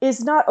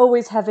is not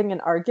always having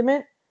an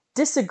argument.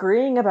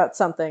 Disagreeing about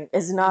something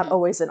is not Mhm.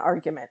 always an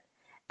argument.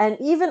 And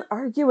even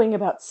arguing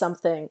about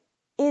something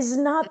is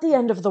not the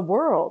end of the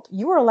world.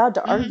 You are allowed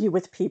to Mhm. argue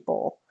with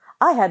people.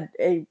 I had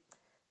a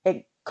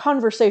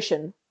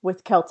conversation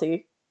with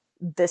Kelty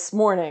this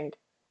morning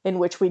in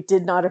which we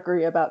did not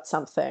agree about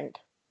something.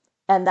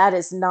 And that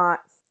is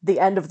not the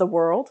end of the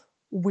world.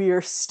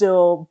 We're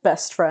still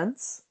best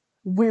friends.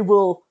 We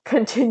will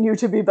continue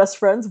to be best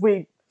friends.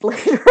 We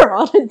later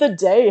on in the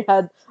day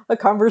had a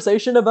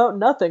conversation about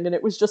nothing and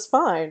it was just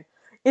fine.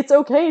 It's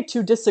okay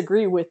to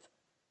disagree with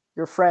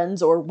your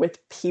friends or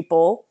with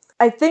people.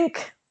 I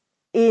think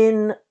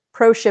in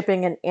pro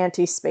shipping and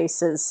anti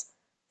spaces,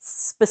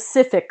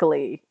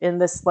 specifically in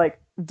this like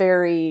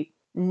very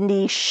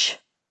niche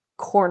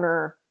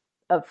corner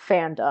of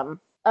fandom,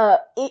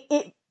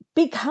 it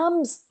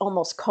becomes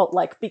almost cult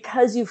like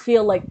because you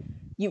feel like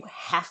you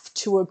have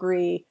to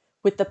agree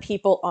with the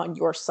people on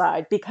your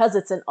side because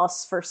it's an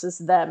us versus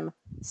them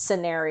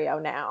scenario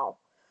now.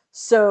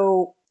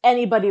 So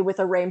anybody with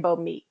a rainbow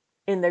meat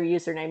in their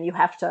username, you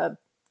have to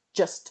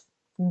just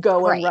go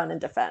and Right. run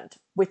and defend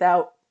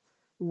without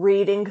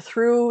reading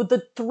through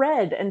the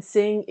thread and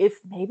seeing if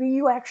maybe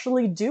you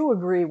actually do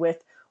agree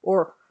with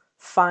or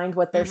find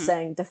what they're Hmm.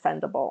 saying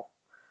defendable.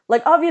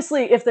 Like,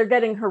 obviously, if they're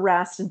getting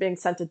harassed and being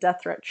sent a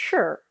death threat,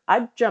 sure,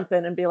 I'd jump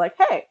in and be like,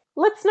 hey,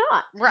 let's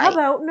not. How Right.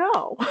 about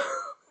no?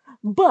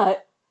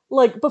 But,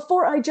 like,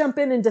 before I jump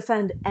in and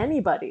defend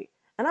anybody,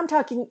 and I'm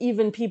talking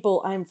even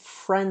people I'm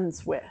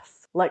friends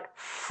with, like,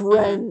 Hmm.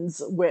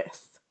 friends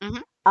with, Hmm.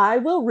 I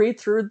will read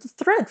through the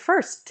thread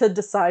first to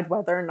decide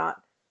whether or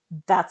not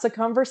that's a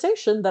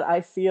conversation that I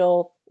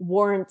feel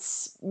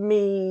warrants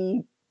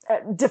me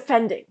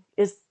defending.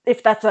 Is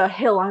if that's a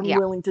hill I'm Yeah.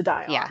 willing to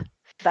die Yeah. on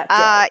that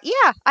day.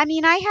 Yeah, I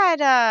mean, I had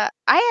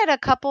a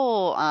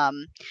couple,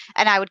 and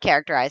I would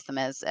characterize them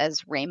as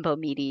rainbow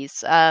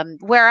meaties,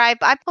 where I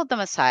pulled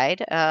them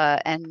aside,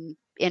 and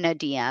in a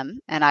DM,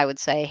 and I would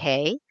say,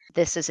 hey,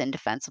 this is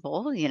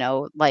indefensible,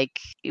 like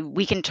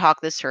we can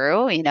talk this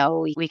through,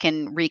 we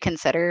can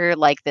reconsider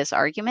like this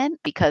argument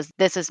because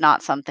this is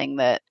not something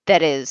that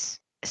is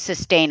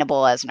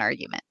sustainable as an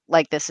argument.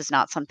 Like this is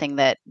not something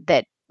that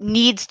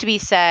needs to be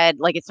said.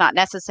 Like it's not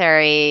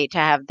necessary to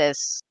have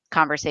this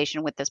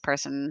conversation with this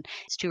person.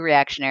 It's too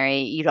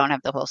reactionary. You don't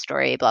have the whole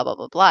story, blah, blah,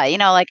 blah, blah.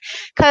 Like,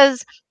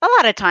 because a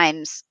lot of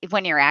times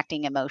when you're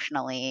acting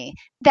emotionally,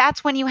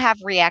 that's when you have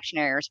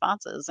reactionary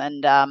responses.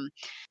 And Mhm.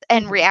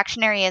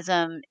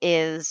 reactionaryism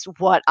is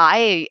what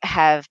I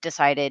have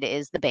decided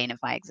is the bane of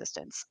my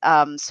existence.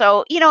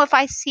 So, if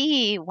I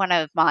see one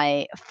of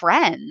my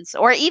friends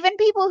or even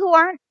people who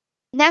aren't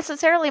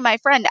necessarily my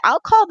friend, I'll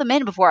call them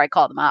in before I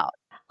call them out.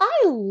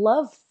 I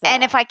love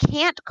And if that. I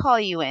can't call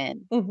you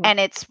in Mhm. and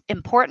it's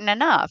important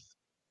enough,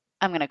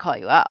 I'm going to call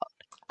you out.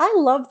 I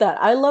love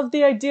that. I love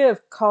the idea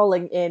of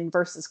calling in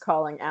versus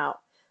calling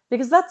out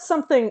because that's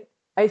something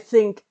I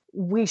think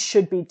we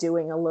should be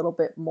doing a little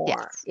bit more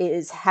Yes.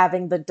 is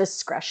having the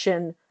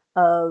discretion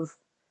of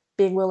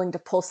being willing to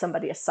pull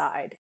somebody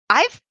aside.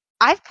 I've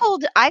I've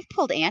pulled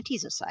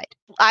aunties aside.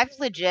 I've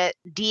legit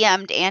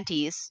DM'd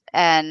aunties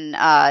and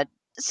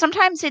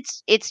sometimes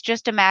it's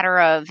just a matter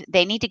of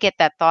they need to get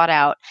that thought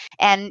out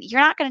and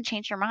you're not going to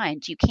change your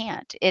mind. You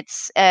can't.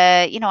 It's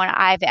and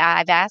I've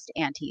asked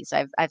aunties.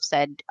 I've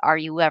said, "Are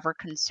you ever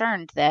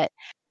concerned that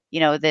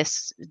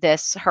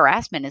this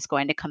harassment is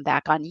going to come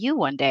back on you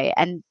one day?"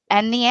 And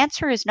the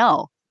answer is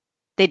no.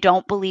 They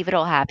don't believe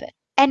it'll happen.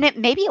 And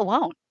maybe it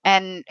won't.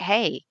 And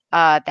hey,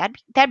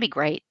 that'd be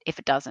great if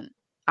it doesn't.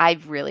 I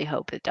really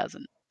hope it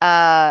doesn't.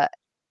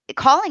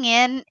 Calling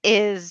in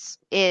is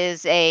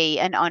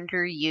an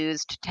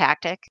underused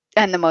tactic,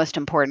 and the most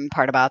important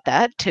part about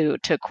that, to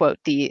quote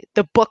the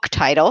book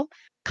title,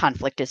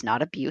 conflict is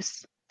not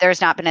abuse.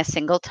 There's not been a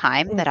single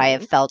time that I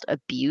have Mhm. felt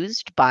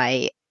abused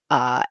by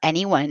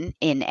anyone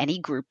in any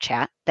group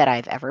chat that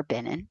I've ever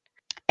been in.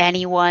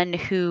 Anyone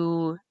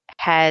who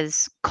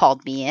has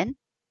called me in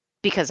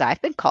because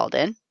I've been called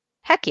in.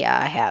 Heck yeah,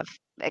 I have.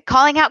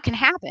 Calling out can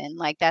happen.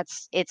 Like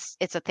it's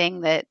a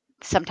thing that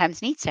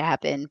sometimes needs to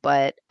happen,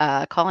 but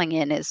calling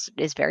in is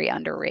very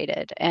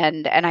underrated.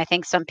 And I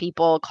think some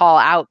people call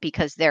out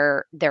because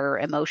their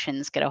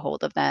emotions get a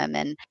hold of them.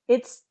 And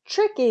It's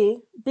tricky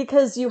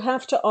because you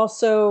have to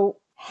also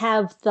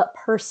have the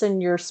person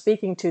you're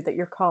speaking to that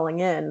you're calling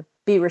in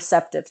be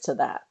receptive to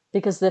that.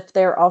 Because if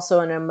they're also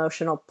in an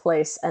emotional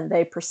place and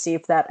they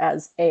perceive that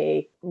as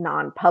a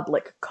non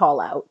public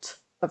call out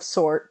of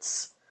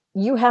sorts,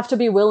 you have to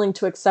be willing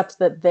to accept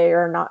that they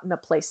are not in a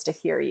place to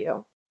hear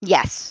you.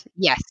 yes,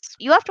 yes,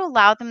 you have to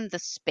allow them the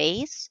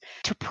space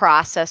to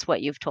process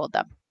what you've told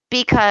them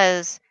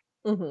because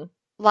Mm-hmm.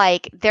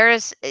 like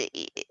there's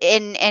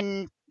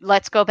and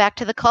let's go back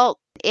to the cult.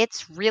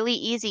 It's really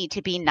easy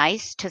to be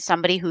nice to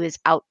somebody who is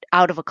out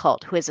of a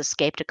cult, who has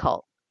escaped a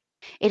cult.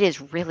 It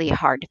is really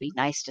hard to be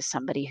nice to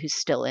somebody who's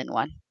still in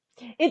one.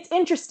 It's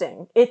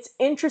interesting. It's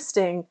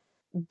interesting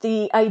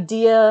the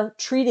idea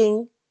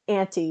treating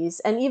antis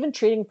and even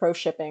treating pro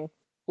shipping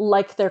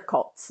like they're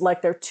cults,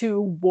 like they're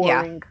two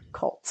Yeah. warring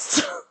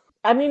cults.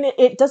 I mean,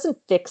 it doesn't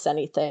fix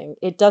anything.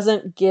 It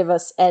doesn't give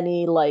us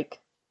any like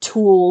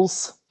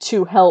tools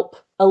to help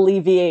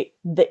alleviate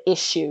the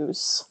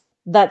issues.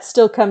 That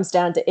still comes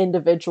down to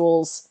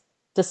individuals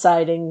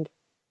deciding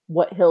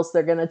what hills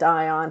they're going to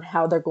die on,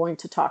 how they're going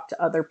to talk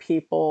to other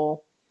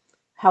people,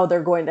 how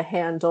they're going to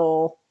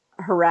handle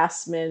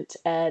harassment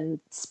and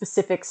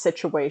specific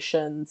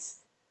situations,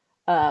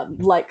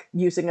 like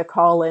using a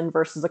call in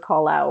versus a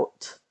call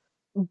out.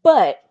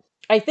 But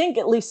I think,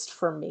 at least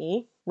for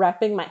me,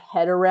 wrapping my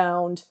head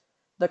around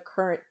the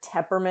current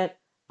temperament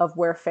of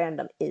where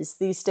fandom is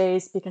these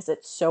days, because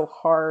it's so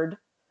hard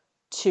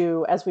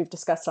to, as we've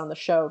discussed on the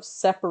show,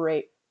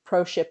 separate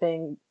pro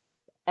shipping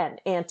and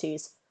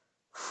antis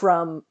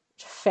from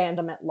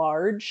fandom at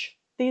large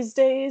these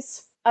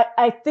days.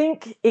 I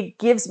think it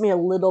gives me a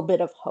little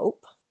bit of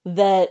hope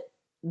that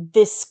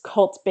this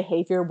cult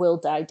behavior will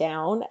die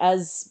down,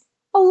 as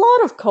a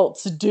lot of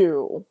cults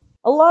do.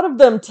 A lot of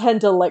them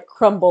tend to like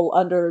crumble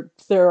under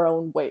their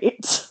own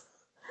weight.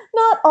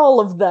 Not all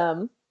of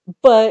them,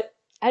 but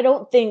I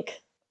don't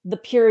think the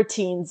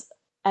Puritans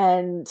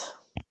and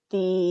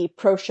the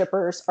pro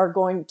shippers are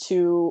going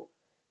to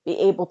be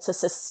able to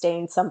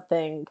sustain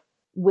something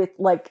with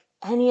like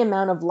any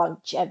amount of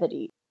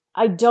longevity.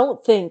 I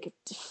don't think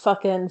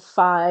fucking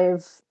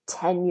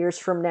 5-10 years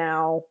from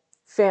now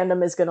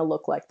fandom is going to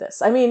look like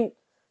this. I mean,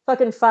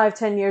 fucking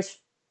 5-10 years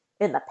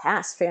in the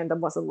past fandom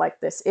wasn't like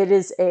this. It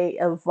is a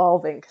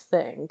evolving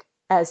thing,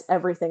 as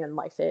everything in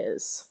life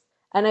is.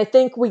 And I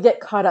think we get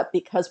caught up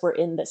because we're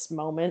in this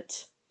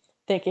moment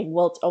thinking,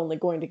 well, it's only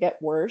going to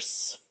get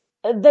worse,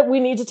 that we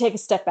need to take a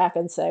step back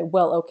and say,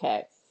 well,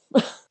 okay,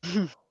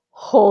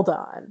 hold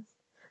on.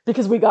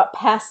 Because we got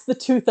past the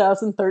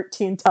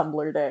 2013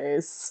 Tumblr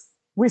days.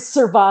 We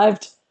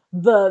survived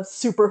the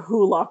Super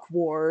Hulock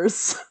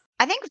Wars.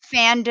 I think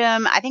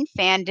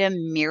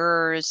fandom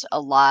mirrors a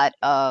lot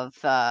of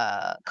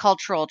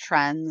cultural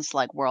trends,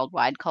 like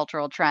worldwide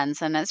cultural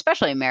trends, and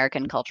especially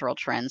American cultural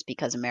trends,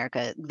 because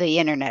the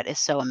internet is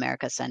so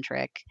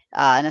America-centric,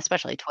 and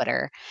especially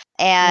Twitter.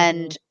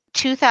 And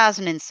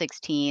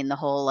 2016, the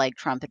whole like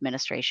Trump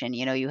administration,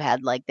 you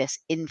had like this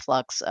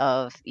influx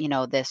of,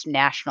 this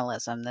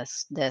nationalism,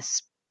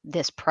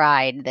 this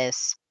pride,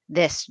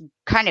 this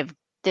kind of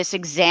this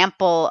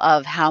example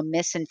of how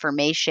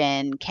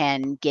misinformation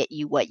can get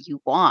you what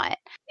you want.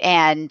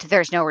 And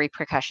there's no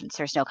repercussions,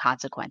 there's no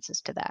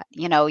consequences to that.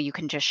 You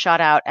can just shut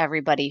out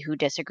everybody who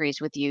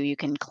disagrees with you. You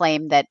can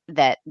claim that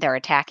they're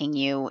attacking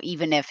you,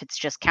 even if it's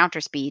just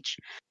counter speech.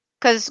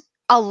 Because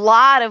a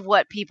lot of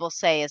what people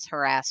say is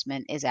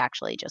harassment is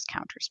actually just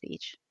counter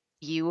speech.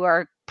 You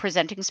are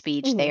presenting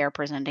speech, they are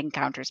presenting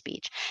counter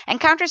speech.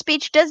 And counter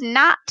speech does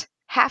not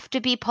have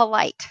to be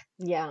polite.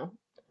 Yeah.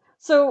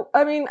 So,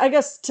 I mean, I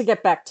guess to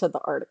get back to the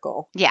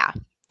article. Yeah.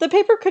 The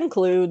paper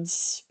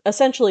concludes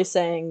essentially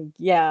saying,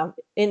 yeah,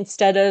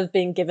 instead of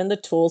being given the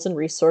tools and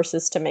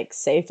resources to make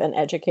safe and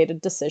educated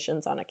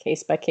decisions on a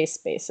case-by-case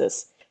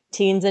basis,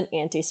 teens in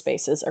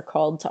anti-spaces are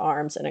called to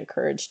arms and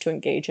encouraged to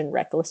engage in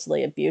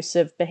recklessly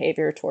abusive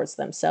behavior towards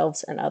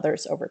themselves and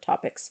others over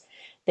topics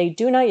they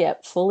do not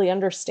yet fully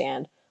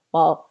understand,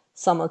 while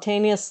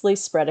simultaneously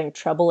spreading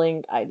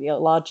troubling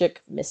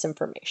ideologic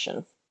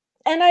misinformation.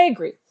 And I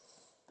agree.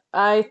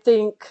 I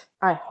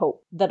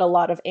hope that a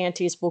lot of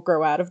antis will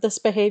grow out of this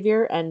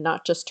behavior and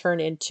not just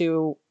turn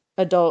into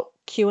adult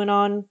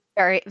QAnon.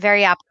 Very,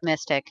 very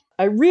optimistic.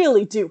 I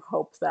really do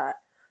hope that.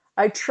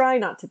 I try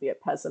not to be a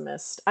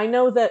pessimist. I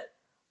know that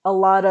a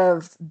lot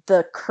of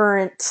the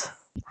current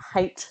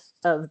height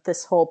of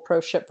this whole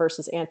pro-ship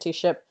versus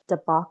anti-ship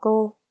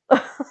debacle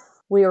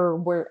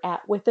we're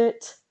at with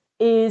it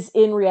is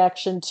in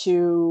reaction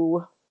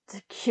to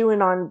the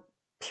QAnon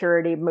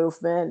purity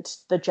movement,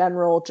 the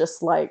general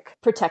just like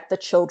protect the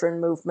children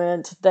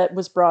movement that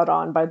was brought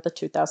on by the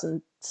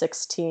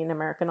 2016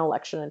 American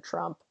election and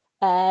Trump.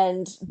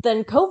 And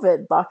then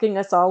COVID locking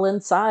us all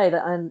inside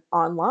and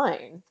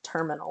online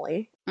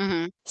terminally.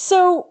 Mm-hmm.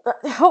 So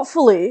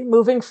hopefully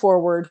moving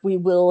forward, we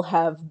will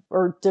have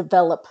or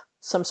develop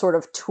some sort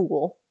of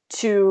tool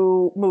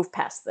to move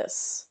past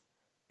this,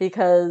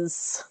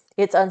 because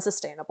it's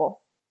unsustainable.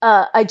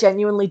 I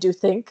genuinely do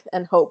think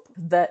and hope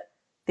that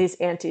these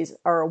antis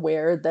are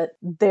aware that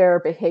their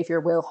behavior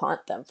will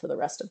haunt them for the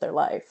rest of their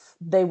life.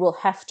 They will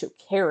have to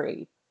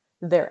carry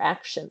their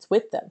actions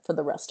with them for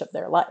the rest of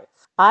their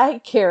life.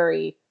 I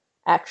carry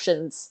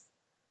actions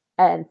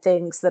and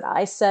things that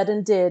I said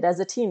and did as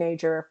a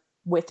teenager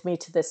with me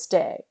to this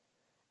day.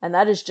 And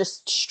that is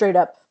just straight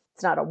up,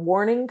 it's not a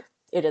warning,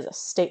 it is a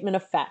statement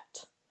of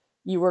fact.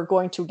 You are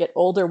going to get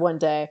older one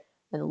day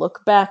and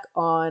look back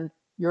on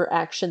your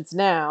actions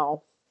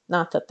now.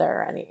 Not that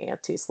there are any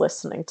antis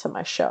listening to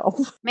my show.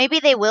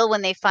 Maybe they will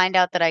when they find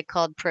out that I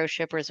called pro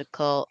shippers a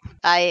cult.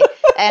 I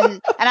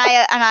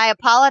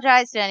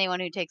apologize to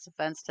anyone who takes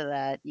offense to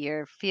that.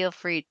 Feel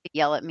free to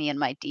yell at me in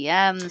my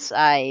DMs.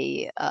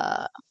 I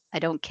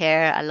don't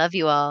care. I love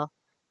you all.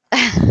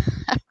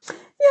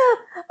 Yeah,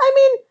 I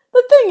mean,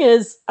 the thing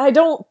is, I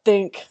don't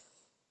think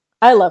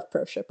I love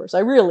pro shippers. I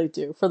really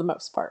do, for the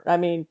most part. I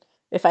mean,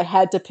 if I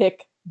had to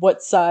pick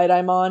what side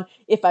I'm on,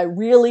 if I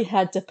really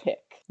had to pick,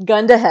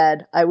 gun to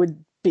head, I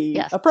would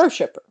be a pro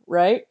shipper,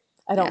 right?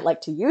 I don't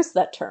like to use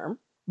that term,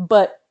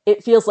 but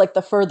it feels like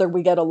the further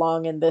we get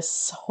along in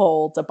this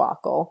whole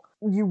debacle,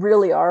 you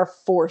really are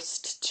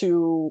forced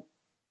to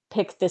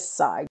pick this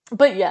side.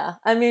 But yeah,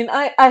 I mean,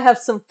 I have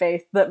some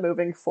faith that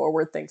moving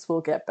forward things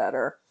will get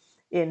better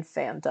in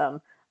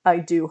fandom. I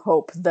do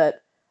hope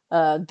that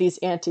these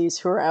antis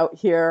who are out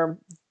here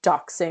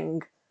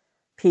doxing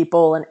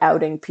people and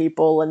outing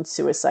people and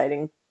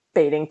suiciding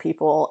baiting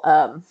people.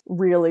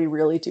 Really,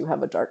 really do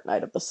have a dark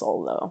night of the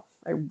soul, though.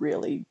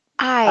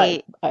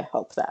 I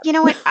hope that. You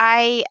know what?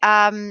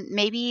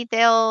 Maybe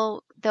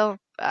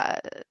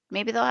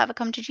maybe they'll have a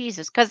come to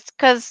Jesus,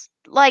 because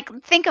like,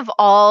 think of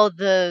all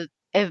the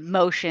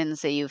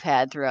emotions that you've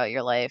had throughout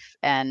your life,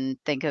 and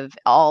think of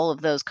all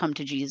of those come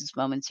to Jesus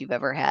moments you've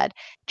ever had.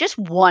 Just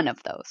one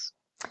of those.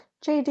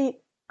 JD,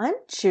 I'm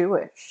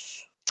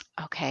Jewish.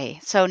 Okay,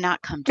 so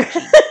not come to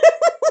Jesus.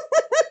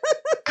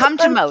 Come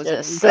to I'm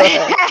Moses. kidding.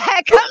 Go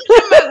ahead. Come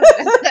to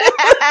Moses.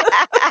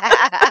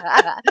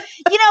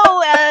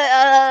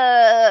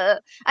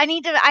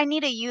 I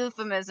need a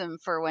euphemism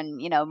for when,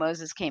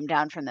 Moses came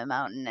down from the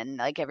mountain and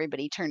like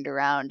everybody turned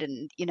around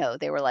and,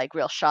 they were like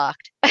real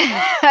shocked.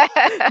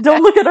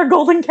 Don't look at our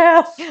golden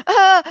calf.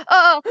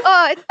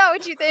 It's not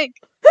what you think.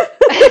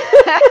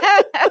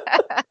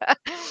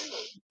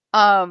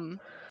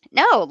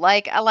 No,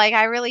 I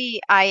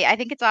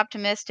think it's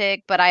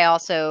optimistic, but I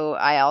also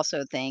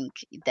think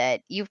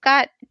that you've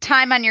got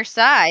time on your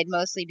side,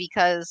 mostly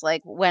because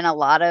like when a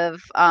lot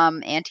of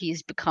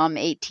aunties become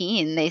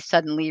 18, they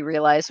suddenly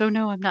realize, oh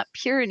no, I'm not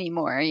pure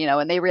anymore,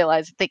 and they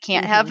realize that they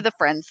can't have the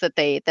friends that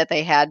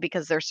they had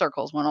because their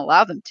circles won't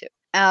allow them to.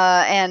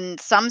 And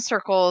some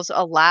circles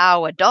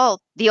allow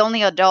the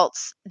only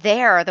adults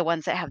there are the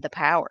ones that have the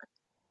power.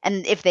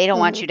 And if they don't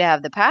want you to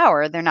have the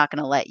power, they're not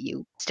going to let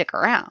you stick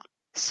around.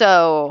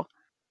 So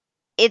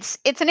it's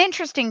an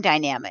interesting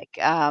dynamic,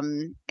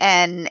 and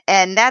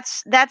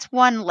that's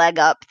one leg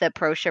up that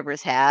pro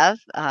shippers have.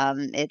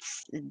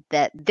 It's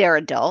that they're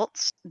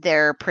adults;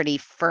 they're pretty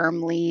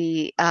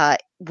firmly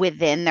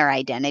within their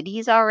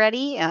identities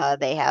already.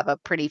 They have a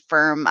pretty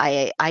firm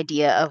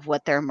idea of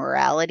what their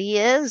morality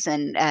is,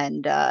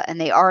 and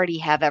they already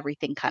have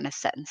everything kind of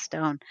set in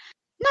stone.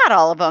 Not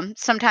all of them.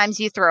 Sometimes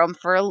you throw them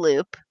for a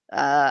loop.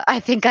 I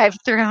think I've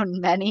thrown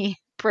many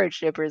pro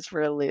shippers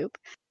for a loop.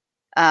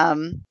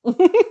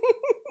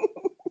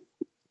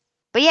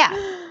 But yeah,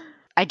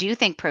 I do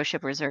think pro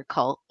shippers are a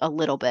cult a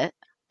little bit.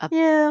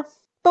 Yeah,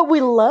 but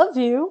we love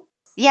you.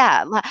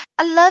 Yeah,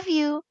 I love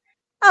you.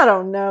 I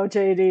don't know,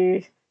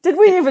 JD. Did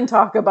we even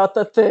talk about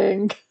the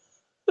thing?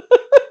 We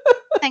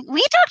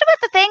talked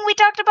about the thing. We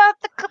talked about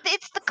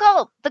it's the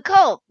cult. The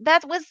cult.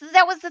 That was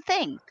the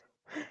thing.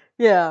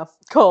 Yeah,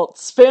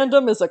 cults.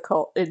 Fandom is a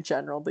cult in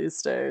general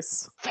these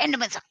days.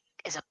 Fandom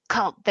is a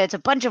cult. There's a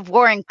bunch of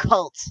warring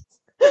cults.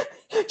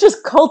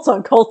 Just cults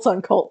on cults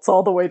on cults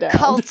all the way down.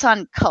 Cults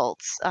on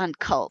cults on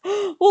cults.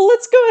 Well,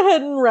 let's go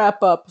ahead and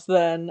wrap up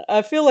then.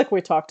 I feel like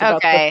we talked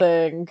about the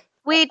thing.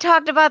 We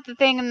talked about the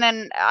thing, and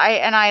then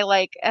I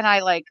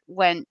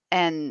went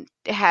and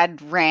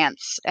had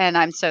rants, and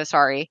I'm so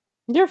sorry.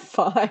 You're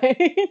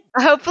fine.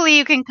 Hopefully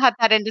you can cut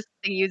that into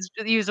something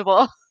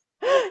usable.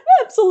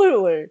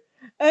 Absolutely.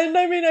 And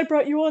I mean, I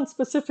brought you on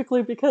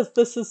specifically because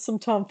this is some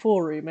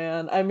tomfoolery,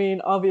 man. I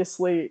mean,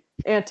 obviously,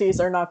 aunties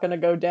are not going to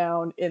go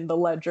down in the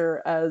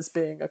ledger as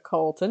being a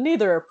cult, and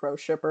neither are pro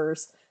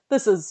shippers.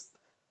 This is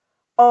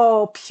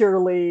all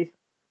purely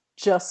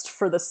just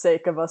for the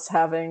sake of us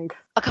having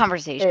a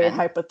conversation, a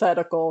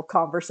hypothetical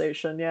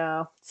conversation.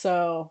 Yeah.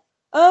 So,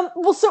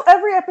 so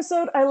every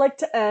episode I like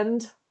to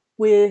end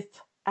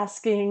with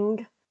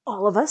asking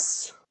all of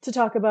us to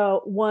talk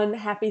about one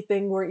happy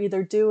thing we're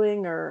either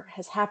doing or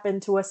has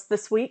happened to us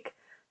this week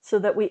so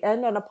that we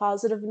end on a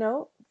positive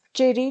note.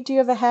 JD, do you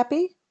have a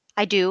happy?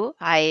 I do.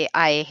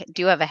 I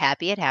do have a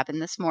happy. It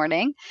happened this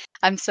morning.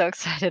 I'm so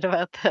excited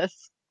about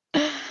this.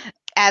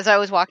 As I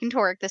was walking to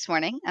work this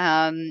morning,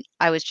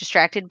 I was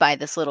distracted by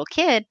this little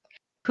kid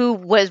who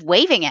was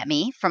waving at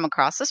me from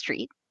across the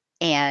street.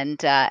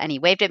 And he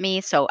waved at me,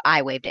 so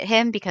I waved at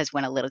him, because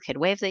when a little kid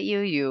waves at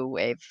you, you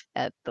wave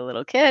at the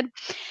little kid.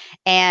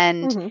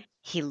 And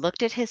he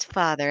looked at his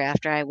father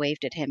after I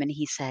waved at him, and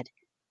he said,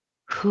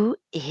 "Who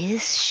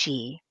is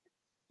she?"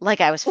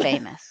 Like I was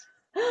famous.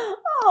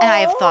 And I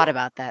have thought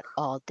about that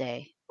all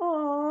day.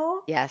 Aww.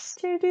 Yes.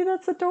 JD,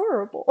 that's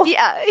adorable.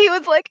 Yeah, he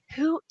was like,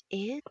 "Who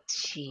is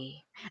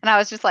she?" And I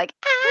was just like,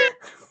 ah.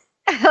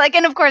 Like,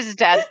 and of course his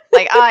dad's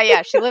like,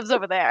 yeah, she lives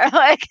over there.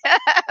 Like,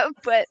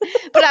 but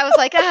I was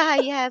like,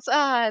 yes,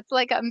 it's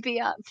like I'm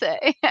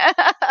Beyonce.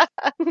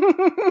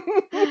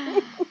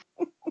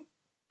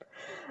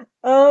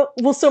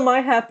 Well, so my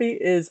happy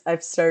is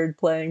I've started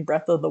playing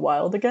Breath of the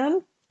Wild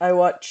again. I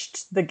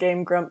watched the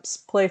Game Grumps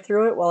play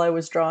through it while I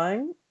was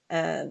drawing,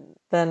 and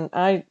then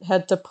I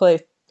had to play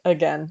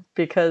again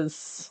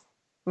because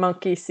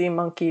monkey see,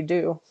 monkey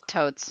do.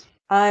 Toads.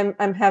 I'm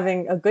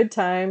having a good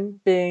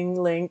time being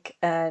Link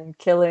and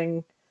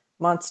killing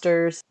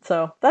monsters,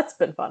 so that's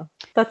been fun.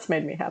 That's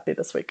made me happy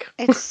this week.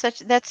 That's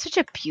such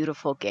a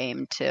beautiful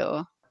game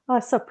too. Oh,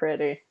 it's so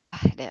pretty.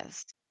 It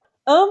is.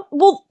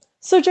 Well,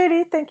 so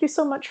JD, thank you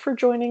so much for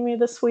joining me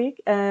this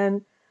week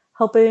and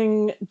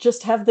helping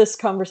just have this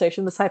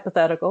conversation, this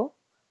hypothetical.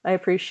 I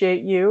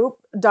appreciate you.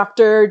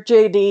 Dr.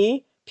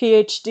 JD,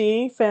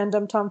 PhD,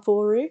 fandom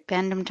tomfoolery.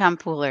 Fandom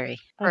tomfoolery.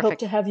 I hope Perfect.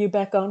 to have you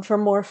back on for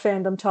more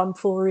fandom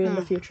tomfoolery in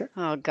the future.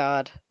 Oh,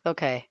 God.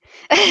 Okay.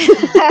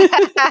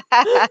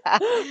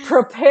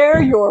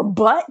 Prepare your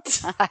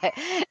butt.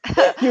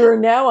 You are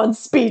now on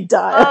speed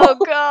dial. Oh,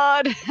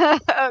 God.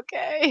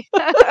 Okay.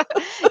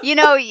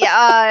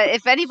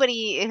 If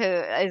anybody who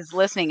is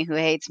listening who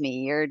hates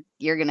me,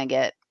 you're gonna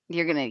get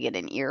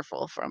an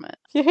earful from it.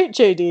 If you hate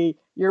JD,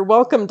 you're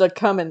welcome to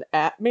come and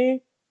at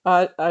me.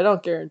 I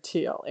don't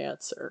guarantee I'll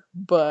answer,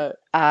 but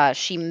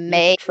She you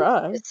may can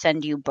try.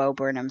 send you Bo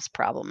Burnham's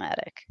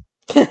problematic.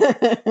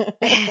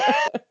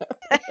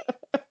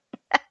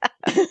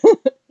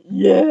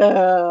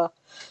 Yeah.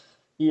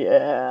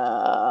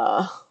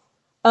 Yeah.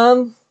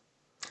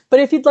 But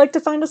if you'd like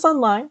to find us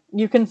online,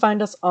 you can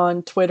find us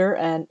on Twitter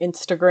and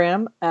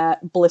Instagram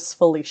at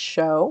Blissfully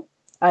Show.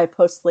 I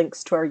post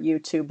links to our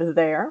YouTube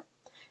there.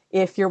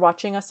 If you're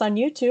watching us on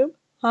YouTube,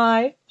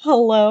 hi,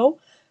 hello.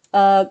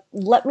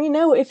 Let me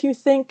know if you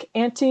think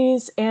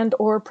antis and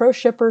or pro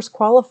shippers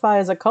qualify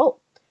as a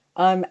cult.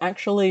 I'm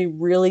actually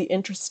really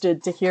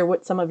interested to hear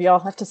what some of y'all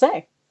have to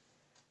say.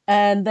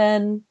 And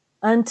then,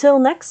 until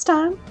next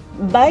time,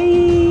 bye!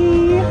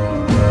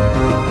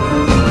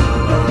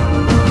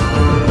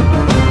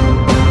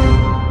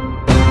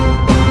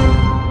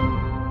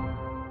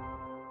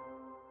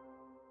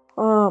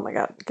 Oh my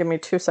god, give me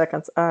 2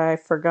 seconds. I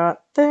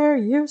forgot their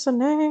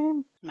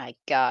username. My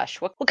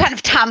gosh, what kind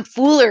of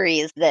tomfoolery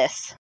is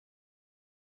this?